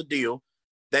 million deal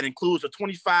that includes a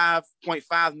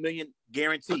 $25.5 million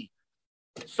guarantee.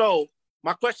 So,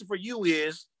 my question for you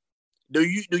is, do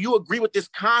you agree with this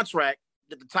contract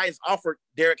that the Titans offered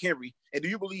Derrick Henry, and do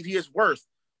you believe he is worth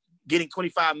getting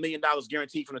 $25 million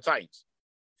guaranteed from the Titans?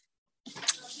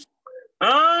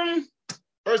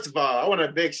 First of all, I want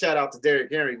a big shout out to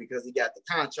Derrick Henry because he got the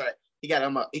contract. He got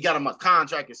him a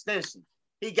contract extension.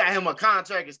 He got him a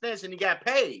contract extension. He got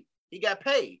paid.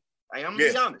 Like, I'm gonna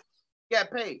be honest. He got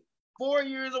paid. 4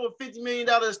 years over $50 million,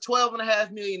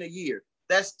 $12.5 million a year.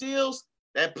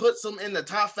 That puts him in the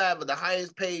top 5 of the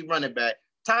highest paid running back.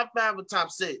 Top 5 or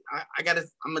top 6. I'm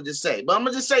gonna just say. But I'm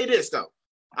gonna just say this though.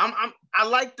 I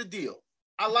like the deal.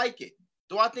 I like it.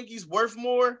 Do I think he's worth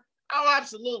more? Oh,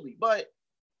 absolutely. But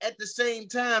at the same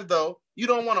time, though, you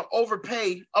don't want to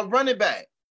overpay a running back.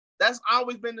 That's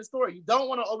always been the story. You don't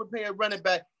want to overpay a running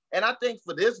back. And I think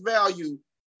for this value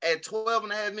at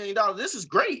 $12.5 million, this is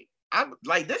great.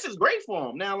 This is great for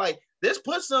him. Now, like, this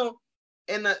puts him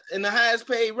in the highest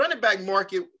paid running back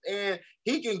market, and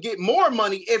he can get more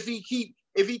money if he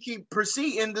keep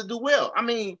proceeding to do well. I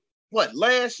mean,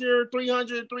 last year,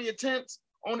 303 attempts,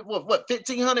 only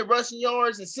 1,500 rushing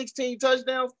yards and 16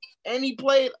 touchdowns, and he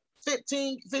played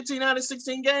 15 out of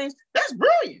 16 games. That's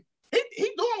brilliant.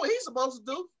 He doing what he's supposed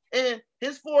to do. And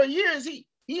his 4 years, he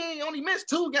ain't only missed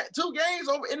two games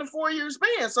over in the 4-year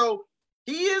span. So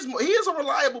he is a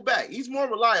reliable back. He's more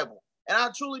reliable. And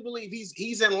I truly believe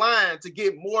he's in line to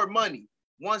get more money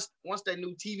once that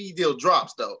new TV deal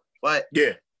drops, though. But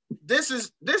yeah, this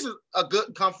is a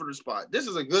good comforter spot. This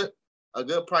is a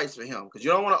good price for him because you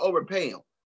don't want to overpay him.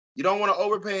 You don't want to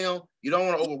overpay him. You don't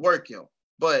want to overwork him.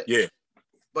 But yeah.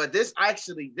 But this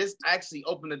actually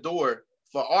opened the door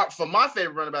for my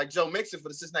favorite running back, Joe Mixon, for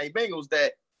the Cincinnati Bengals,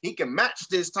 that he can match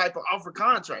this type of offer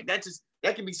contract.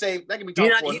 That can be saved. That can be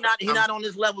talked for. He's not on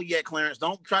this level yet, Clarence.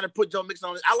 Don't try to put Joe Mixon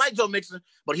on this. I like Joe Mixon,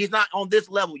 but he's not on this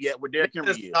level yet where Derrick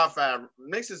Henry is. Top 5.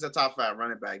 Mixon's a top 5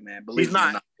 running back, man. He's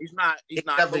not. He's not.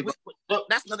 But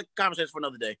that's another conversation for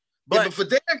another day. But for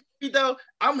Derrick Henry, though,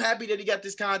 I'm happy that he got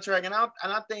this contract, and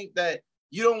I think that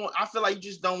I feel like you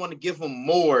just don't want to give him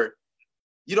more.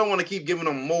 You don't want to keep giving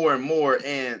him more and more,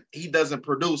 and he doesn't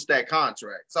produce that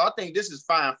contract. So I think this is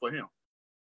fine for him.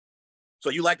 So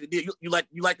you like the deal? You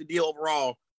like the deal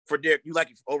overall for Derrick? You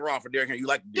like it overall for Derrick Henry? You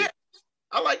like the deal? Yeah,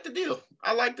 I like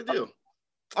the deal.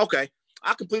 Okay,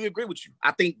 I completely agree with you.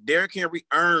 I think Derrick Henry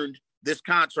earned this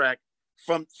contract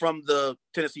from the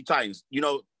Tennessee Titans. You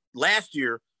know, last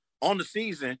year on the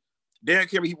season,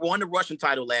 Derrick Henry, he won the rushing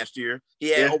title last year.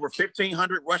 He had over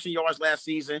 1,500 rushing yards last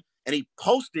season, and he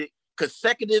posted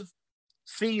consecutive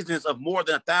seasons of more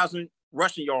than 1,000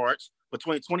 rushing yards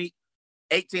between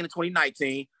 2018 and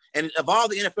 2019. And of all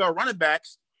the NFL running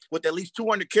backs with at least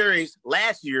 200 carries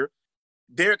last year,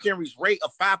 Derrick Henry's rate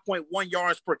of 5.1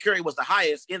 yards per carry was the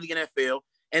highest in the NFL.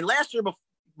 And last year,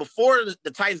 before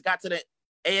the Titans got to the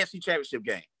AFC Championship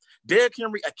game, Derrick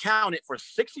Henry accounted for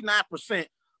 69%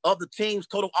 of the team's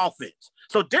total offense.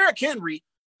 So Derrick Henry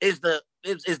is the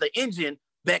engine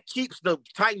that keeps the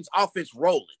Titans offense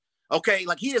rolling. Okay,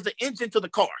 like he is the engine to the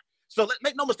car. So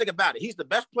make no mistake about it. He's the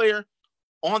best player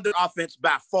on their offense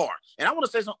by far. And I want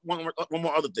to say one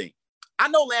more other thing. I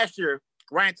know last year,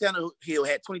 Ryan Tannehill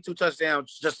had 22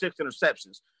 touchdowns, just 6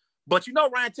 interceptions. But you know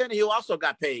Ryan Tannehill also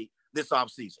got paid this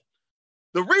offseason.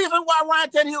 The reason why Ryan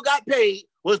Tannehill got paid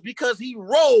was because he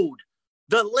rode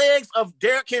the legs of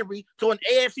Derrick Henry to an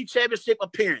AFC Championship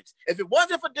appearance. If it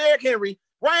wasn't for Derrick Henry,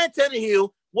 Ryan Tannehill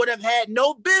would have had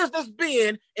no business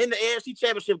being in the AFC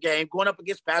Championship game going up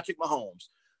against Patrick Mahomes.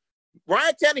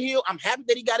 Ryan Tannehill, I'm happy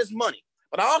that he got his money.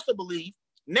 But I also believe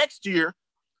next year,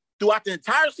 throughout the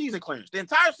entire season, Clarence, the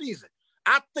entire season,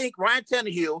 I think Ryan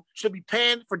Tannehill should be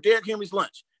paying for Derrick Henry's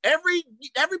lunch. Every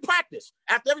practice,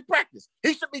 after every practice,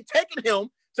 he should be taking him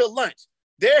to lunch.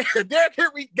 Derrick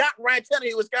Henry got Ryan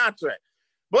Tannehill's contract.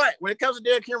 But when it comes to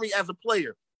Derrick Henry as a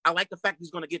player, I like the fact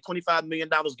he's going to get $25 million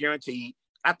guaranteed.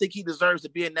 I think he deserves to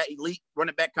be in that elite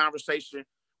running back conversation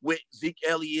with Zeke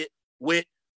Elliott, with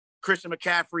Christian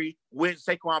McCaffrey, with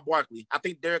Saquon Barkley. I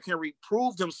think Derrick Henry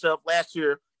proved himself last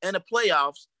year in the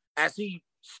playoffs as he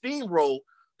steamrolled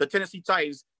the Tennessee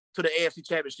Titans to the AFC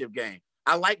Championship game.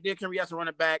 I like Derrick Henry as a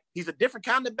running back. He's a different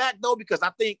kind of back, though, because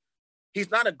I think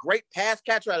he's not a great pass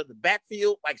catcher out of the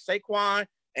backfield like Saquon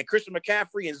and Christian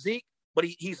McCaffrey and Zeke, but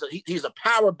he's a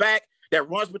power back that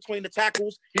runs between the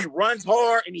tackles. He runs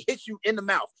hard, and he hits you in the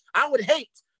mouth. I would hate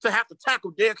to have to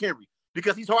tackle Derrick Henry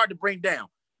because he's hard to bring down.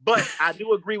 But I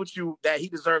do agree with you that he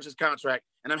deserves his contract,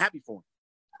 and I'm happy for him.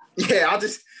 Yeah,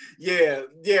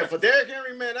 for Derrick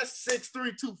Henry, man, that's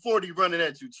 6'3", 240 running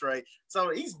at you, Trey. So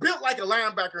he's built like a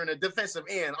linebacker and a defensive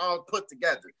end all put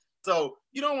together. So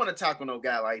you don't want to tackle no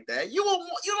guy like that. You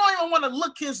don't even want to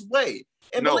look his way.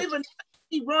 And believe it or not,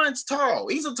 he runs tall.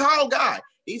 He's a tall guy.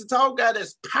 He's a tall guy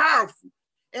that's powerful.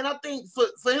 And I think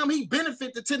for him, he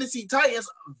benefit the Tennessee Titans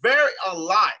a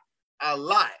lot.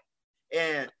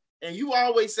 And you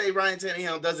always say Ryan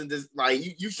Tannehill doesn't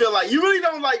you feel like you really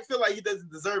don't feel like he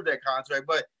doesn't deserve that contract,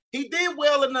 but he did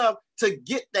well enough to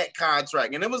get that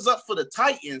contract, and it was up for the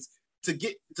Titans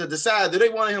to decide do they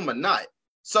wanted him or not.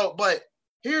 So, but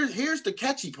here's the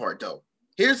catchy part though.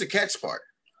 Here's the catch part.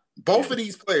 Both of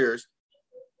these players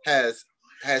has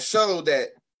showed that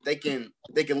they can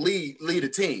lead a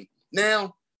team.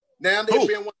 Now they've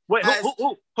been wait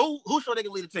who showed they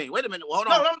can lead a team? Wait a minute, hold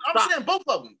on. No, I'm saying both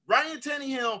of them. Ryan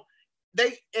Tannehill.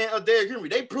 And Derrick Henry,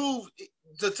 they proved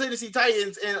the Tennessee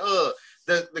Titans and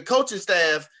the coaching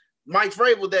staff, Mike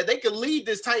Vrabel, that they can lead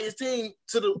this Titans team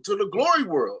to the glory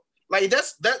world. Like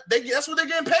that's what they're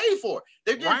getting paid for.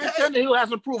 They're getting Ryan Tannehill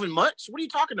hasn't proven much. What are you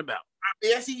talking about?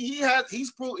 Yes, he has.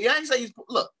 He's proved. Yeah, I ain't say he's.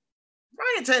 Look,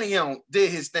 Ryan Tannehill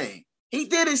did his thing. He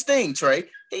did his thing, Trey.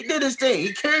 He did his thing.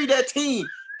 He carried that team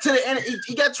to the end.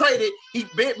 He got traded.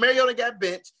 Mariota got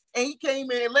benched. And he came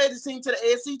in and led his team to the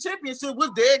AFC Championship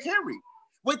with Derrick Henry.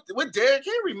 With Derrick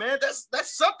Henry, man, that's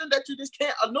something that you just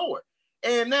can't ignore.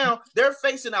 And now they're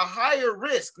facing a higher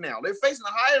risk now.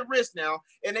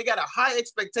 And they got a high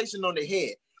expectation on their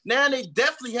head. Now they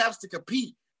definitely have to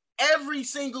compete every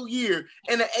single year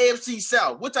in the AFC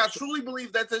South, which I truly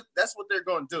believe that's what they're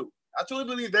going to do. I truly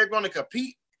believe they're going to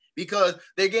compete because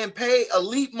they're getting paid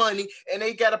elite money and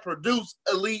they got to produce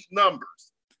elite numbers.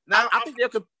 Now, I think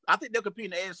they'll compete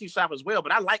in the AFC South as well.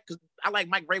 But I like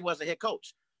Mike Vrabel as a head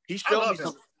coach. He showed me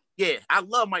something. Yeah, I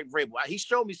love Mike Vrabel. He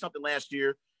showed me something last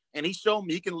year, and he showed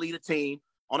me he can lead a team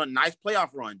on a nice playoff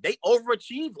run. They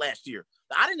overachieved last year.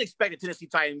 I didn't expect the Tennessee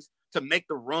Titans to make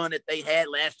the run that they had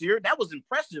last year. That was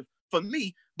impressive for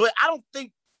me. But I don't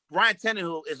think Ryan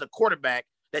Tannehill is a quarterback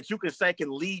that you can say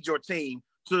can lead your team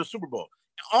to the Super Bowl.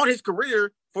 On his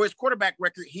career, for his quarterback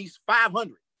record, he's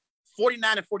 500,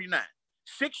 49-49.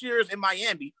 6 years in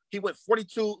Miami, he went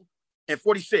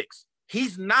 42-46.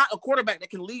 He's not a quarterback that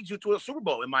can lead you to a Super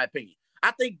Bowl, in my opinion.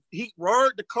 I think he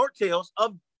rode the coattails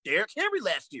of Derrick Henry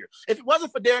last year. If it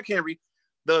wasn't for Derrick Henry,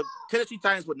 the Tennessee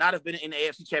Titans would not have been in the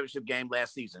AFC Championship game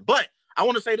last season. But I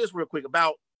want to say this real quick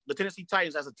about the Tennessee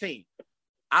Titans as a team.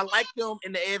 I like them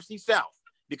in the AFC South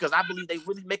because I believe they're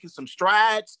really making some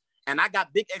strides, and I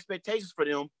got big expectations for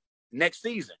them next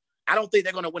season. I don't think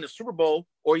they're going to win a Super Bowl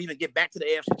or even get back to the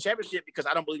AFC Championship because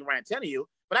I don't believe in Ryan Tannehill.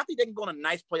 But I think they can go on a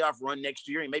nice playoff run next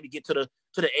year and maybe get to the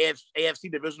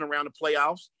AFC division around the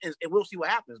playoffs, and we'll see what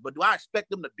happens. But do I expect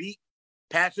them to beat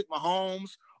Patrick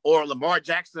Mahomes or Lamar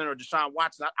Jackson or Deshaun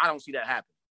Watson? I don't see that happen.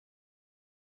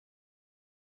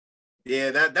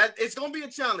 Yeah, that it's going to be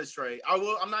a challenge, Trey.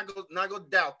 I'm not going to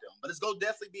doubt them, but it's going to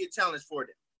definitely be a challenge for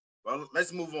them. Well,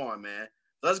 let's move on, man.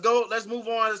 Let's move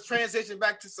on. Let's transition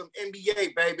back to some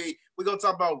NBA, baby. We're going to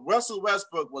talk about Russell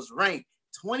Westbrook was ranked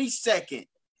 22nd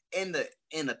in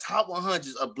the top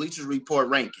 100 of Bleacher Report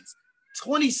rankings.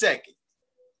 22nd.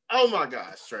 Oh, my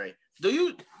gosh, Trey. Do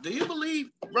you believe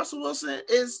Russell Wilson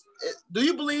is? Do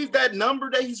you believe that number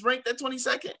that he's ranked at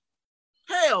 22nd?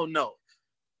 Hell no.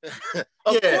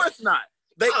 Of course not.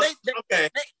 They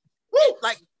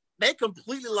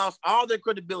completely lost all their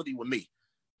credibility with me.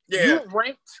 Yeah. You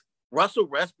ranked Russell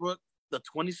Westbrook the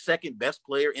 22nd best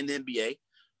player in the NBA.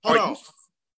 Hold on.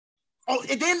 Oh,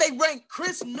 and then they ranked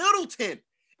Chris Middleton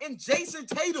and Jason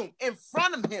Tatum in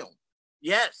front of him.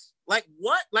 Yes. Like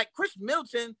what? Like Chris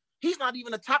Middleton, he's not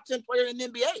even a top 10 player in the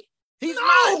NBA. He's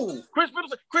not. Chris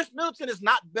Middleton is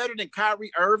not better than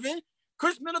Kyrie Irving.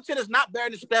 Chris Middleton is not better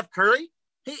than Steph Curry.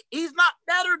 He's not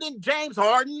better than James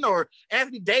Harden or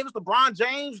Anthony Davis, LeBron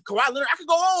James, Kawhi Leonard. I could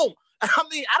go on. I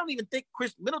mean, I don't even think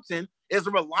Chris Middleton is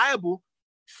a reliable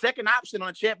second option on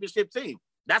a championship team.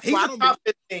 That's He's why I a don't top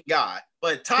 15 guy,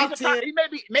 but top 10. He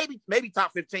maybe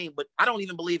top 15, but I don't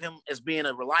even believe him as being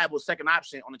a reliable second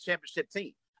option on a championship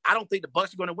team. I don't think the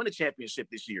Bucks are going to win a championship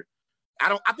this year.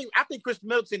 I think Chris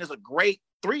Middleton is a great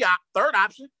third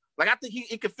option. Like I think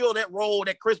he could fill that role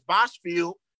that Chris Bosh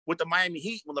filled with the Miami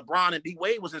Heat when LeBron and D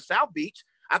Wade was in South Beach.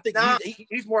 I think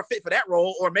he's more fit for that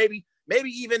role, or maybe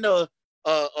even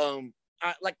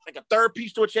like a third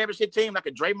piece to a championship team, like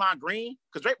a Draymond Green.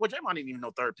 Because Draymond didn't even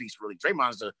know third piece really.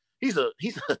 Draymond's he's an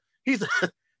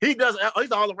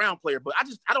all around player, but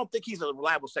I don't think he's a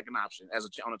reliable second option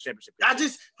on a championship team.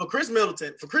 For Chris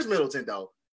Middleton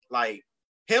though, like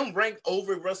him ranked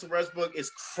over Russell Westbrook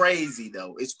is crazy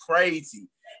though. It's crazy,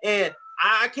 and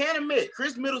I can't admit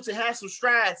Chris Middleton had some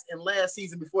strides in last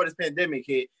season before this pandemic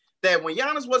hit. That when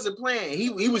Giannis wasn't playing,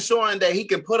 he was showing that he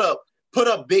can put up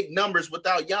big numbers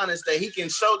without Giannis, that he can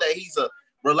show that he's a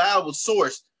reliable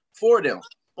source for them.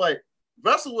 But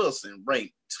Russell Wilson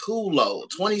ranked too low,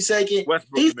 22nd.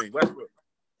 Westbrook.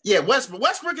 Yeah,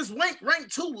 Westbrook is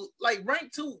ranked too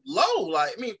low.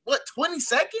 Like, I mean, what,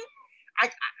 22nd?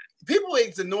 People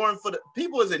is ignoring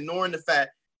the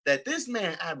fact that this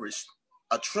man averaged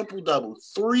a triple-double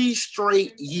 3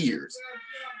 straight years.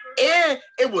 And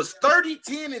it was 30,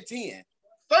 10, and 10.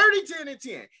 30, 10, and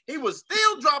 10. He was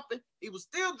still dropping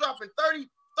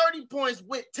 30 points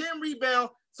with 10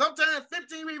 rebounds, sometimes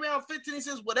 15 rebounds, 15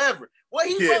 assists, whatever. What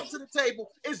he brought to the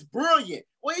table is brilliant.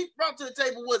 What he brought to the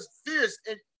table was fierce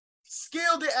and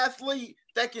skilled athlete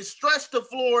that can stretch the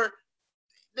floor.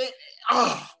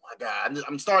 Oh my God,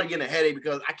 I'm starting to get a headache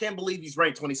because I can't believe he's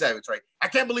ranked 27, Trey. I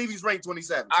can't believe he's ranked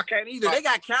 27. I can't either. They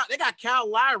got Kyle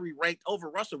Lowry ranked over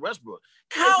Russell Westbrook.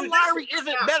 Kyle Lowry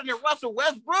isn't better than Russell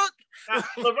Westbrook.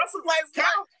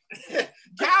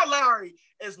 Kyle Lowry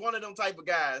is one of them type of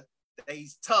guys that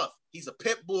he's tough. He's a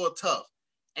pit bull tough,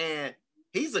 and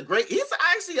he's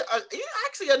actually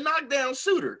a knockdown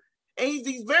shooter, and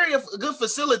he's very a good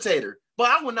facilitator. But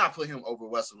I would not put him over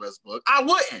Russell Westbrook. I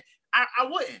wouldn't. I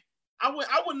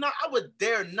would not. I would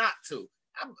dare not to.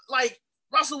 Like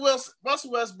Russell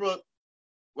Westbrook.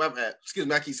 Well, excuse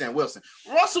me, I keep saying Wilson.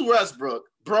 Russell Westbrook,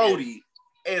 Brody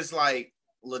is like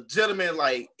legitimate.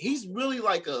 Like he's really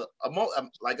like a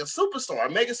superstar, a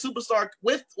mega superstar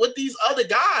with these other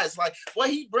guys. Like what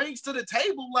he brings to the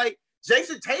table, like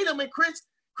Jason Tatum and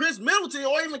Chris Middleton,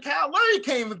 or even Kyle Lowry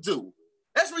can't even do.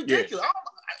 That's ridiculous.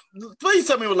 Yeah. Please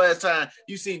tell me the last time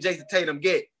you seen Jason Tatum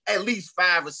get at least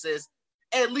 5 assists.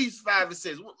 At least 5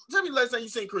 assists. Tell me the last time you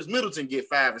seen Chris Middleton get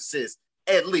 5 assists.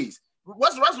 At least.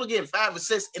 Russell getting 5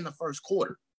 assists in the first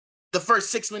quarter. The first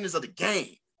 6 minutes of the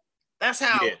game. That's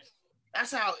how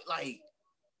like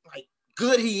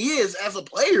good he is as a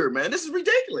player, man. This is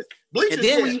ridiculous. And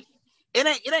then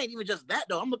it ain't even just that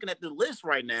though. I'm looking at the list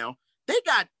right now. They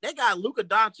got Luka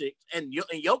Doncic and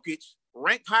Jokic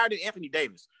ranked higher than Anthony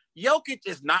Davis. Jokic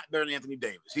is not better than Anthony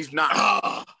Davis. He's not.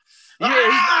 He's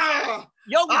not.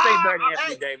 Jokic ain't better than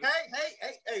Anthony Davis.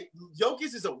 Hey.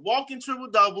 Jokic is a walking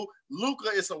triple-double. Luka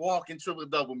is a walking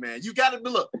triple-double, man. You got to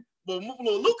look. But what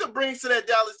Luka brings to that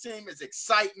Dallas team is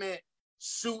excitement,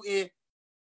 shooting,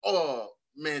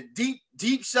 man,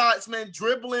 deep shots, man,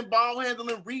 dribbling, ball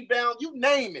handling, rebound, you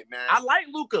name it, man. I like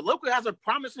Luka. Luka has a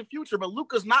promising future, but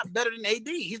Luka's not better than AD.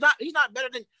 He's not better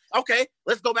than. Okay,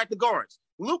 let's go back to guards.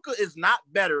 Luka is not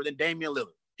better than Damian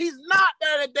Lillard. He's not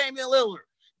better than Damian Lillard.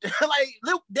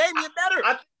 Damian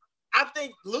better. I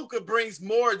think Luka brings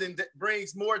more to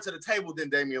the table than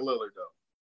Damian Lillard, though.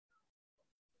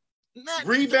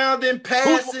 Rebounding,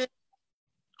 passing.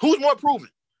 Who's more proven?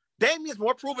 Damian's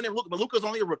more proven than Luka, but Luka's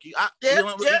only a rookie.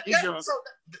 So,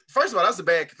 first of all, that's a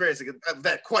bad comparison of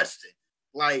that question.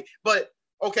 But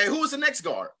okay, who is the next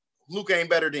guard? Luka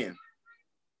ain't better than.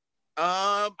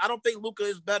 I don't think Luka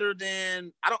is better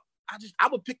than. I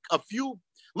would pick a few.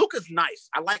 Luka's nice.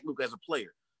 I like Luka as a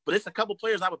player, but it's a couple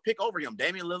players I would pick over him.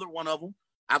 Damian Lillard, one of them.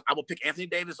 I would pick Anthony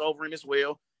Davis over him as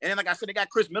well. And then, like I said, they got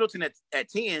Chris Middleton at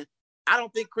 10. I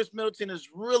don't think Chris Middleton is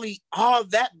really all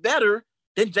that better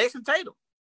than Jason Tatum.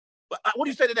 But what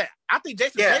do you say to that? I think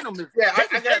Jason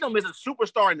Tatum is a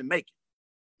superstar in the making.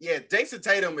 Yeah, Jason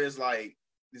Tatum is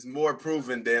more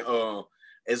proven than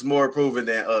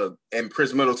and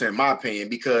Chris Middleton, in my opinion,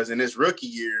 because in his rookie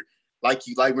year,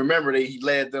 remember that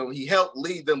he helped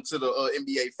lead them to the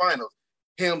NBA Finals.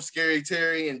 Him, Scary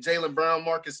Terry, and Jaylen Brown,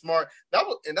 Marcus Smart. That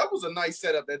was a nice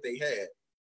setup that they had.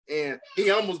 And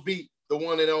he almost beat the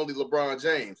one and only LeBron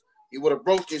James. He would have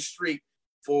broke his streak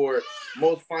for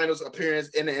most finals appearance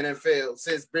in the NFL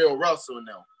since Bill Russell and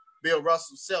them. Bill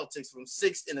Russell Celtics from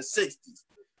in the 60s.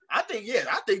 I think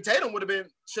Tatum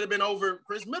should have been over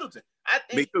Chris Middleton. I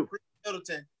think Chris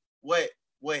Middleton,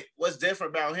 what's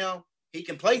different about him, he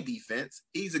can play defense.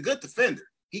 He's a good defender.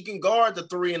 He can guard the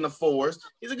 3 and the 4s.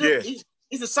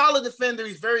 He's a solid defender.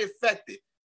 He's very effective.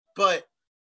 But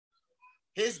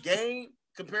his game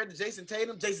compared to Jason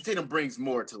Tatum brings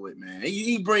more to it, man.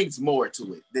 He brings more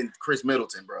to it than Chris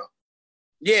Middleton, bro.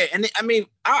 Yeah, and I mean,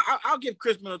 I'll give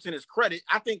Chris Middleton his credit.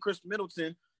 I think Chris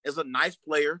Middleton is a nice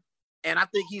player, and I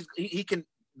think he can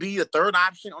be a third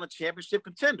option on a championship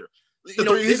contender. He's a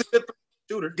good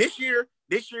shooter. This year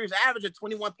he's averaging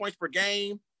 21 points per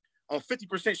game on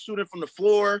 50% shooting from the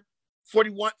floor,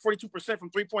 42%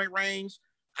 from three-point range.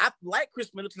 I like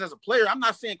Chris Middleton as a player. I'm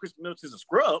not saying Chris Middleton is a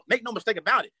scrub. Make no mistake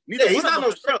about it. He's not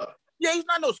no scrub. Yeah, he's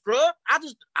not no scrub. I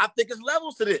think it's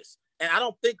levels to this. And I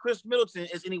don't think Chris Middleton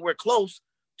is anywhere close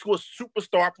to a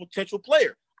superstar potential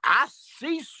player. I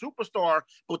see superstar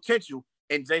potential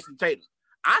in Jason Tatum.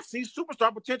 I see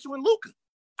superstar potential in Luka.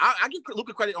 I give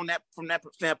Luka credit on that from that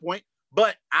standpoint,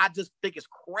 but I just think it's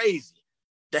crazy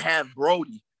to have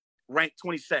Brody ranked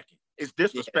 22nd. It's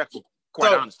disrespectful,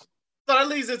 quite honestly. So that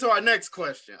leads into our next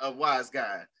question of Wise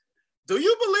Guy. Do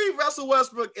you believe Russell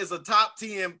Westbrook is a top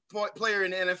 10 player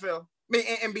in the NFL?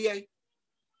 NBA?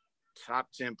 Top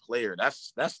 10 player.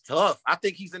 That's tough. I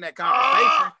think he's in that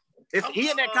conversation.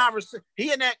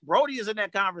 Brody is in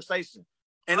that conversation.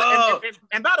 And by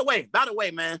the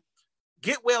way, man,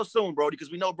 get well soon, Brody,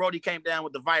 because we know Brody came down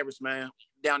with the virus, man,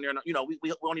 down there. You know, we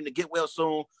want him to get well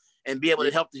soon and be able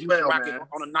to help the Houston Rockets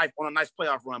on a nice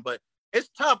playoff run. But it's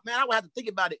tough, man. I would have to think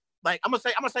about it. Like I'm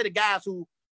gonna say the guys who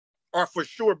are for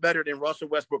sure better than Russell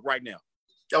Westbrook right now.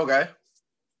 Okay.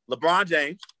 LeBron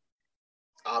James.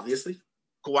 Obviously.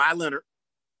 Kawhi Leonard.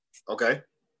 Okay.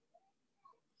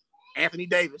 Anthony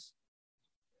Davis.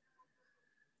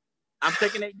 I'm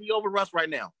taking AD over Russ right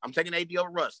now.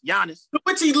 Giannis.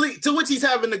 To which he's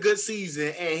having a good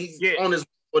season, and he's on his way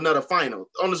to another final.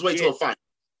 On his way to a final.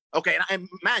 Okay, and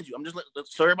mind you, I'm just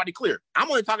so everybody clear. I'm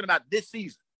only talking about this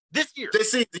season. This year.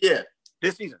 This season, yeah.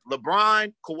 This season.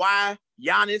 LeBron, Kawhi,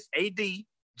 Giannis, AD,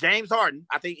 James Harden.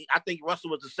 I think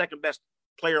Russell was the second best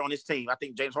player on his team. I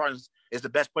think James Harden is the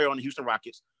best player on the Houston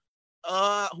Rockets.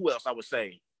 Who else I would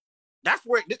say? That's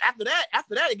where after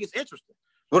that it gets interesting.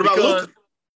 What about Luka?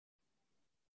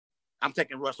 I'm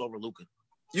taking Russ over Luka.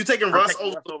 You taking Russ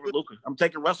over Luka? I'm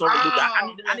taking Russ over Luka.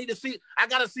 I need to see. I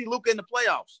got to see Luka in the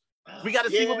playoffs. We got to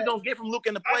see what we're gonna get from Luka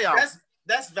in the playoffs.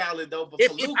 That's valid though. But I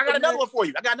got another one for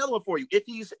you.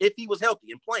 If he was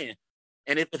healthy and playing,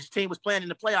 and if his team was playing in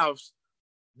the playoffs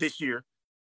this year,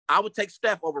 I would take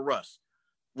Steph over Russ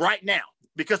right now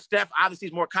because Steph obviously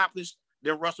is more accomplished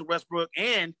than Russell Westbrook,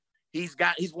 and he's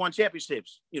won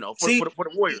championships. You know, for the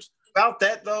Warriors. About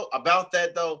that though,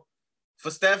 for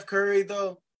Steph Curry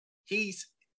though,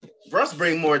 Russ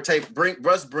brings more to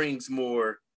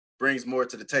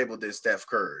the table than Steph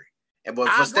Curry.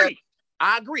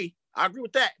 I agree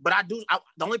with that. But the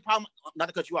only problem, not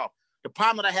to cut you off, the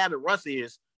problem that I have with Russ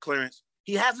is, Clarence,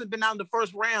 he hasn't been out in the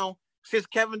first round since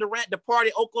Kevin Durant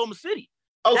departed Oklahoma City.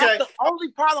 Okay. That's the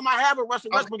only problem I have with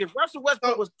Russell Westbrook. If Russell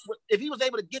Westbrook if he was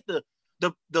able to get the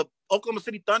Oklahoma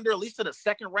City Thunder at least to the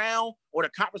second round or the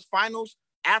conference finals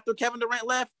after Kevin Durant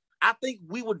left, I think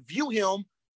we would view him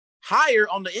higher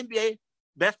on the NBA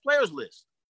best players list.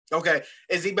 Okay.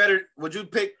 Is he better? Would you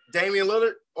pick Damian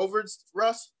Lillard over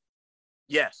Russ?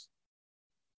 Yes.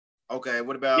 Okay.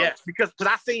 What about? Yes, because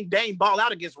I seen Dame ball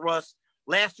out against Russ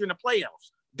last year in the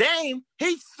playoffs. Dame,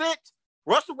 he sent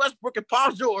Russell Westbrook and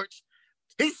Paul George.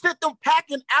 He sent them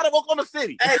packing out of Oklahoma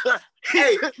City. Hey,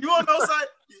 you want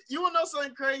to know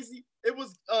something crazy? It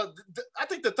was I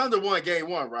think the Thunder won Game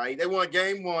 1, right? They won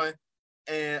Game 1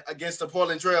 and against the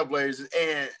Portland Trailblazers,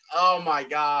 and oh my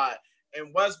God!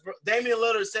 And Damian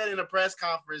Lillard said in a press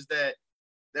conference that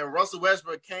Russell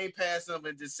Westbrook came past him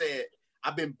and just said,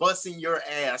 "I've been busting your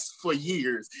ass for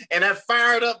years," and that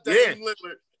fired up Damian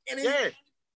Lillard. And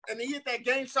he hit that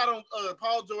game shot on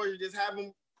Paul George and just have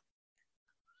him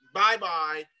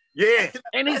bye-bye. Yeah,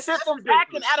 and he sent them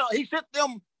packing out of. He sent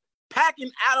them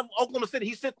packing out of Oklahoma City.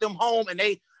 He sent them home, and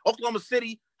Oklahoma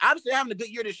City, obviously having a good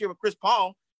year this year with Chris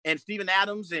Paul and Steven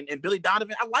Adams and Billy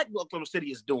Donovan. I like what Oklahoma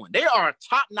City is doing. They are a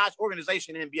top-notch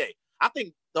organization in the NBA. I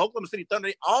think the Oklahoma City Thunder,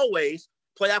 they always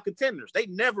playoff contenders. They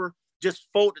never just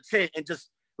fold the tent and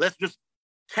let's just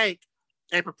tank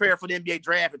and prepare for the NBA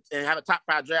draft and have a top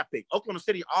 5 draft pick. Oklahoma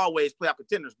City always playoff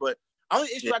contenders. But the only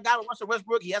issue I got with Russell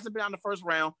Westbrook, he hasn't been on the first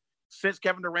round since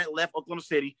Kevin Durant left Oklahoma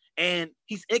City, and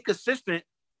he's inconsistent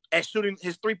at shooting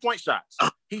his 3-point shots.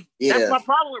 That's my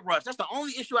problem with Russ. That's the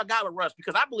only issue I got with Russ,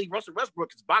 because I believe Russell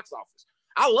Westbrook is box office.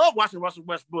 I love watching Russell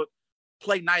Westbrook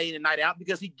play night in and night out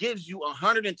because he gives you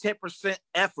 110%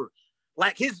 effort.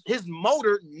 Like his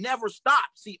motor never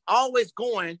stops. He always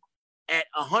going at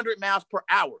 100 miles per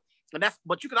hour.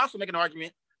 But you can also make an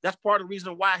argument that's part of the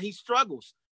reason why he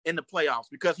struggles in the playoffs,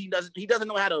 because he doesn't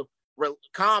know how to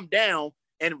calm down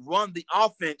and run the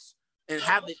offense and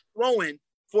have it flowing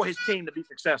for his team to be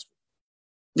successful.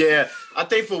 Yeah, I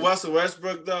think for Russell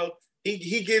Westbrook, though,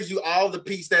 he gives you all the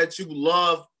piece that you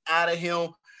love out of him,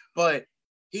 but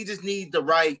he just needs the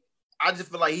right – I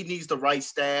just feel like he needs the right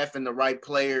staff and the right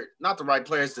player – not the right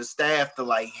players, the staff to,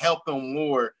 like, help him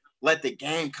more, let the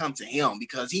game come to him,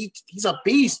 because he's a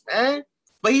beast, man.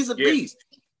 But he's a beast.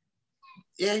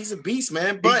 Yeah, he's a beast,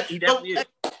 man. But he definitely is.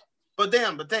 But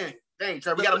dang,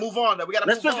 Trey, we got to move on. Though. We got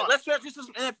to move on. Let's transition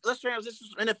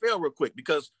to NFL real quick,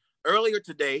 because earlier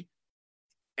today,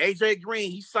 AJ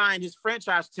Green, he signed his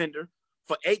franchise tender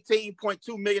for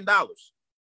 $18.2 million.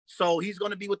 So he's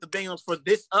going to be with the Bengals for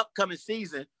this upcoming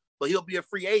season, but he'll be a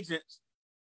free agent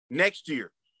next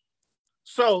year.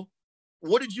 So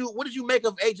what did you make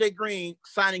of AJ Green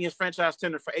signing his franchise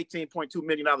tender for $18.2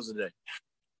 million today?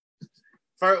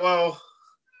 Well,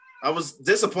 I was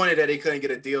disappointed that they couldn't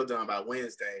get a deal done by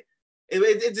Wednesday.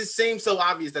 It just seemed so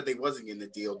obvious that they wasn't getting the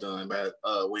deal done by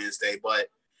Wednesday. But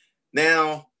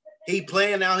now he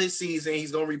playing out his season.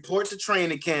 He's going to report to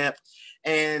training camp,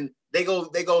 and they go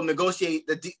negotiate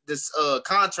this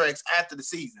contracts after the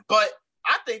season. But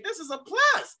I think this is a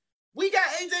plus. We got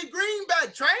AJ Green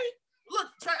back, Trey. Look,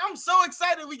 Trey, I'm so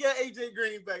excited we got AJ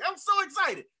Green back. I'm so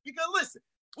excited because, listen,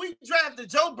 we drafted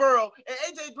Joe Burrow, and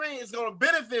AJ Green is going to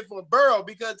benefit for Burrow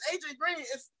because AJ Green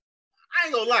is, I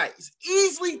ain't going to lie, he's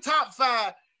easily top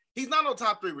 5. He's not no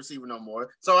top 3 receiver no more.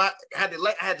 So I had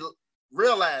to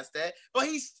realize that. But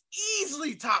he's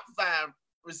easily top 5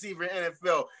 receiver in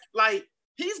NFL. Like,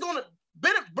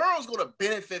 Burrow's going to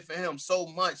benefit for him so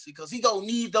much because he going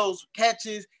to need those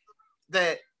catches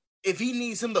that if he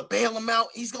needs him to bail him out,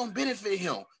 he's going to benefit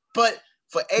him. But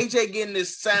for AJ getting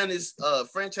this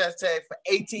franchise tag for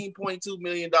 $18.2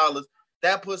 million,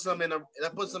 that puts him in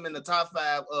the top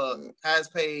 5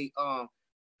 highest paid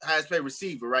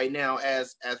receiver right now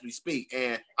as we speak.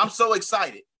 And I'm so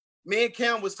excited. Me and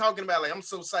Cam was talking about, like, I'm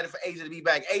so excited for AJ to be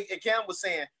back. And Cam was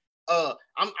saying, I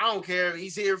don't care if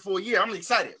he's here for a year. I'm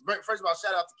excited. First of all,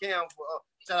 shout out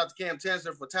to Cam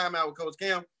Chancellor for timeout with Coach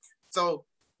Cam. So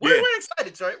we're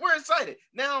excited, Trey. We're excited.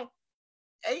 Now,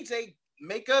 AJ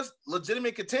make us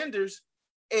legitimate contenders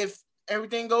if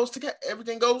everything goes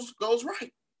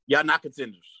right. Y'all not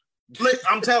contenders.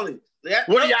 I'm telling you.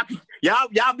 What are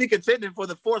y'all be contending for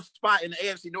the 4th spot in the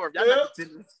AFC North? Y'all not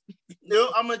contenders.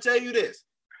 I'm gonna tell you this: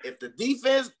 if the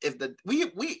defense, we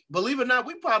believe it or not,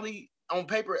 we probably on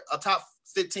paper a top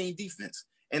 15 defense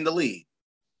in the league,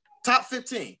 top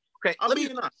 15. Okay,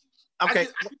 I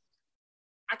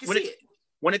can see it.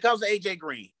 When it comes to AJ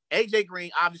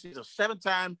Green obviously is a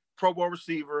 7-time Pro Bowl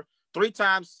receiver,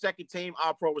 3-time second-team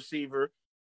All-Pro receiver.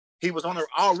 He was on the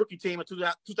All-Rookie team in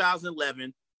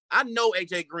 2011. I know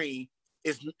AJ Green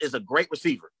is a great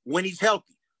receiver when he's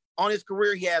healthy. On his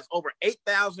career, he has over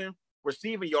 8,000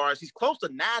 receiving yards. He's close to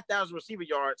 9,000 receiving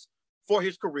yards for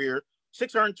his career,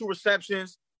 602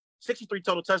 receptions, 63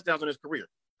 total touchdowns on his career.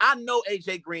 I know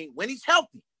AJ Green, when he's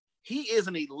healthy, he is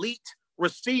an elite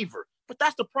receiver. But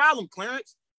that's the problem,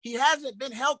 Clarence. He hasn't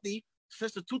been healthy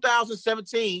since the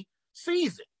 2017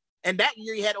 season. And that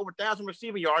year he had over 1,000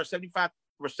 receiving yards, 75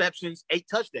 receptions, 8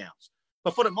 touchdowns.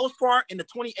 But for the most part, in the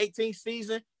 2018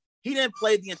 season, he didn't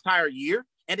play the entire year.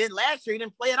 And then last year, he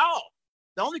didn't play at all.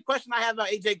 The only question I have about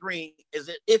AJ Green is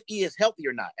if he is healthy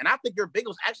or not. And I think your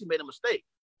Bengals actually made a mistake.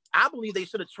 I believe they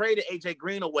should have traded AJ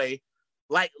Green away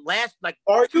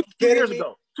two years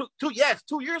ago. 2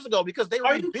 years ago, because they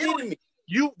were rebuilding.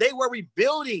 They were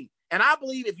rebuilding. And I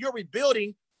believe if you're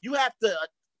rebuilding, you have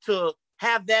to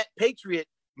have that Patriot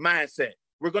mindset.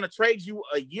 We're going to trade you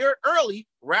a year early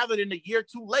rather than a year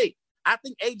too late. I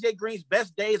think AJ Green's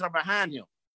best days are behind him.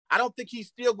 I don't think he's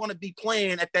still going to be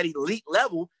playing at that elite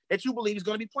level that you believe he's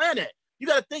going to be playing at. You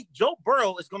got to think Joe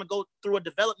Burrow is going to go through a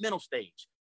developmental stage.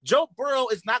 Joe Burrow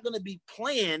is not going to be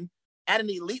playing at an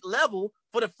elite level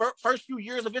for the first few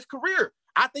years of his career.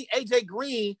 I think AJ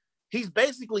Green, he's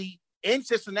basically in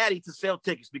Cincinnati to sell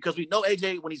tickets because we know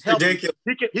AJ, when he's healthy,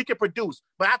 he can produce.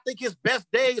 But I think his best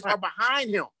days are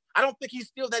behind him. I don't think he's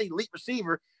still that elite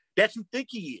receiver that you think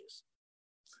he is.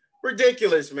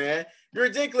 Ridiculous, man. You're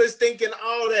ridiculous thinking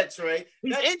all that, Trey.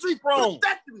 He's injury prone.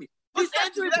 He's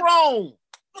injury prone.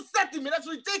 Vasectomy. That's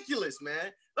ridiculous,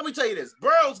 man. Let me tell you this.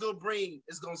 Burrow's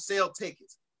gonna sell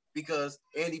tickets because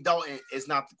Andy Dalton is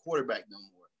not the quarterback no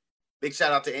more. Big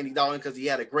shout out to Andy Dalton because he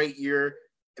had a great year.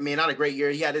 I mean, not a great year.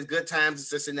 He had his good times in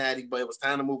Cincinnati, but it was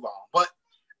time to move on. But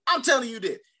I'm telling you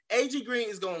this. AJ Green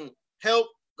is going to help.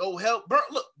 Burrow.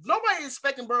 Look, nobody is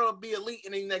expecting Burrow to be elite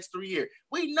in the next 3 years.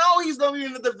 We know he's going to be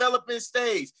in the developing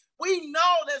stage. We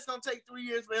know that's going to take 3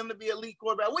 years for him to be elite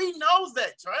quarterback. We knows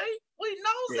that, Trey. We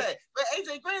knows that. But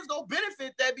AJ Green's going to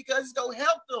benefit that because it's going to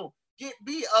help them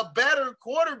be a better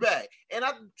quarterback. And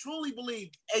I truly believe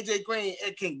AJ Green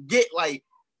can get like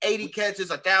 80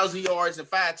 catches, 1,000 yards, and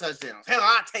 5 touchdowns. Hell,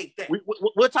 I'll take that.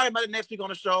 We'll talk about it next week on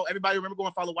the show. Everybody remember, go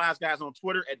and follow Wise Guys on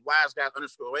Twitter at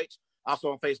WiseGuys_H.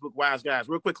 Also on Facebook, Wise Guys.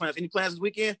 Real quick, Clarence, any plans this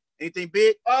weekend? Anything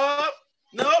big? No,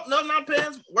 not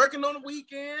plans. Working on the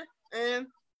weekend and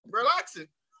relaxing.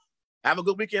 Have a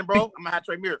good weekend, bro. I'm going to have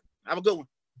Trey Muir. Have a good one.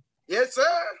 Yes, sir.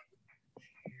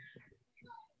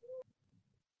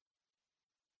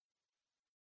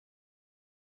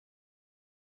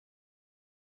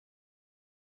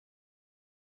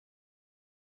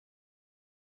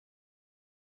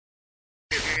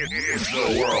 It's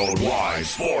the Worldwide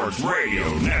Sports Radio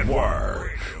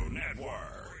Network.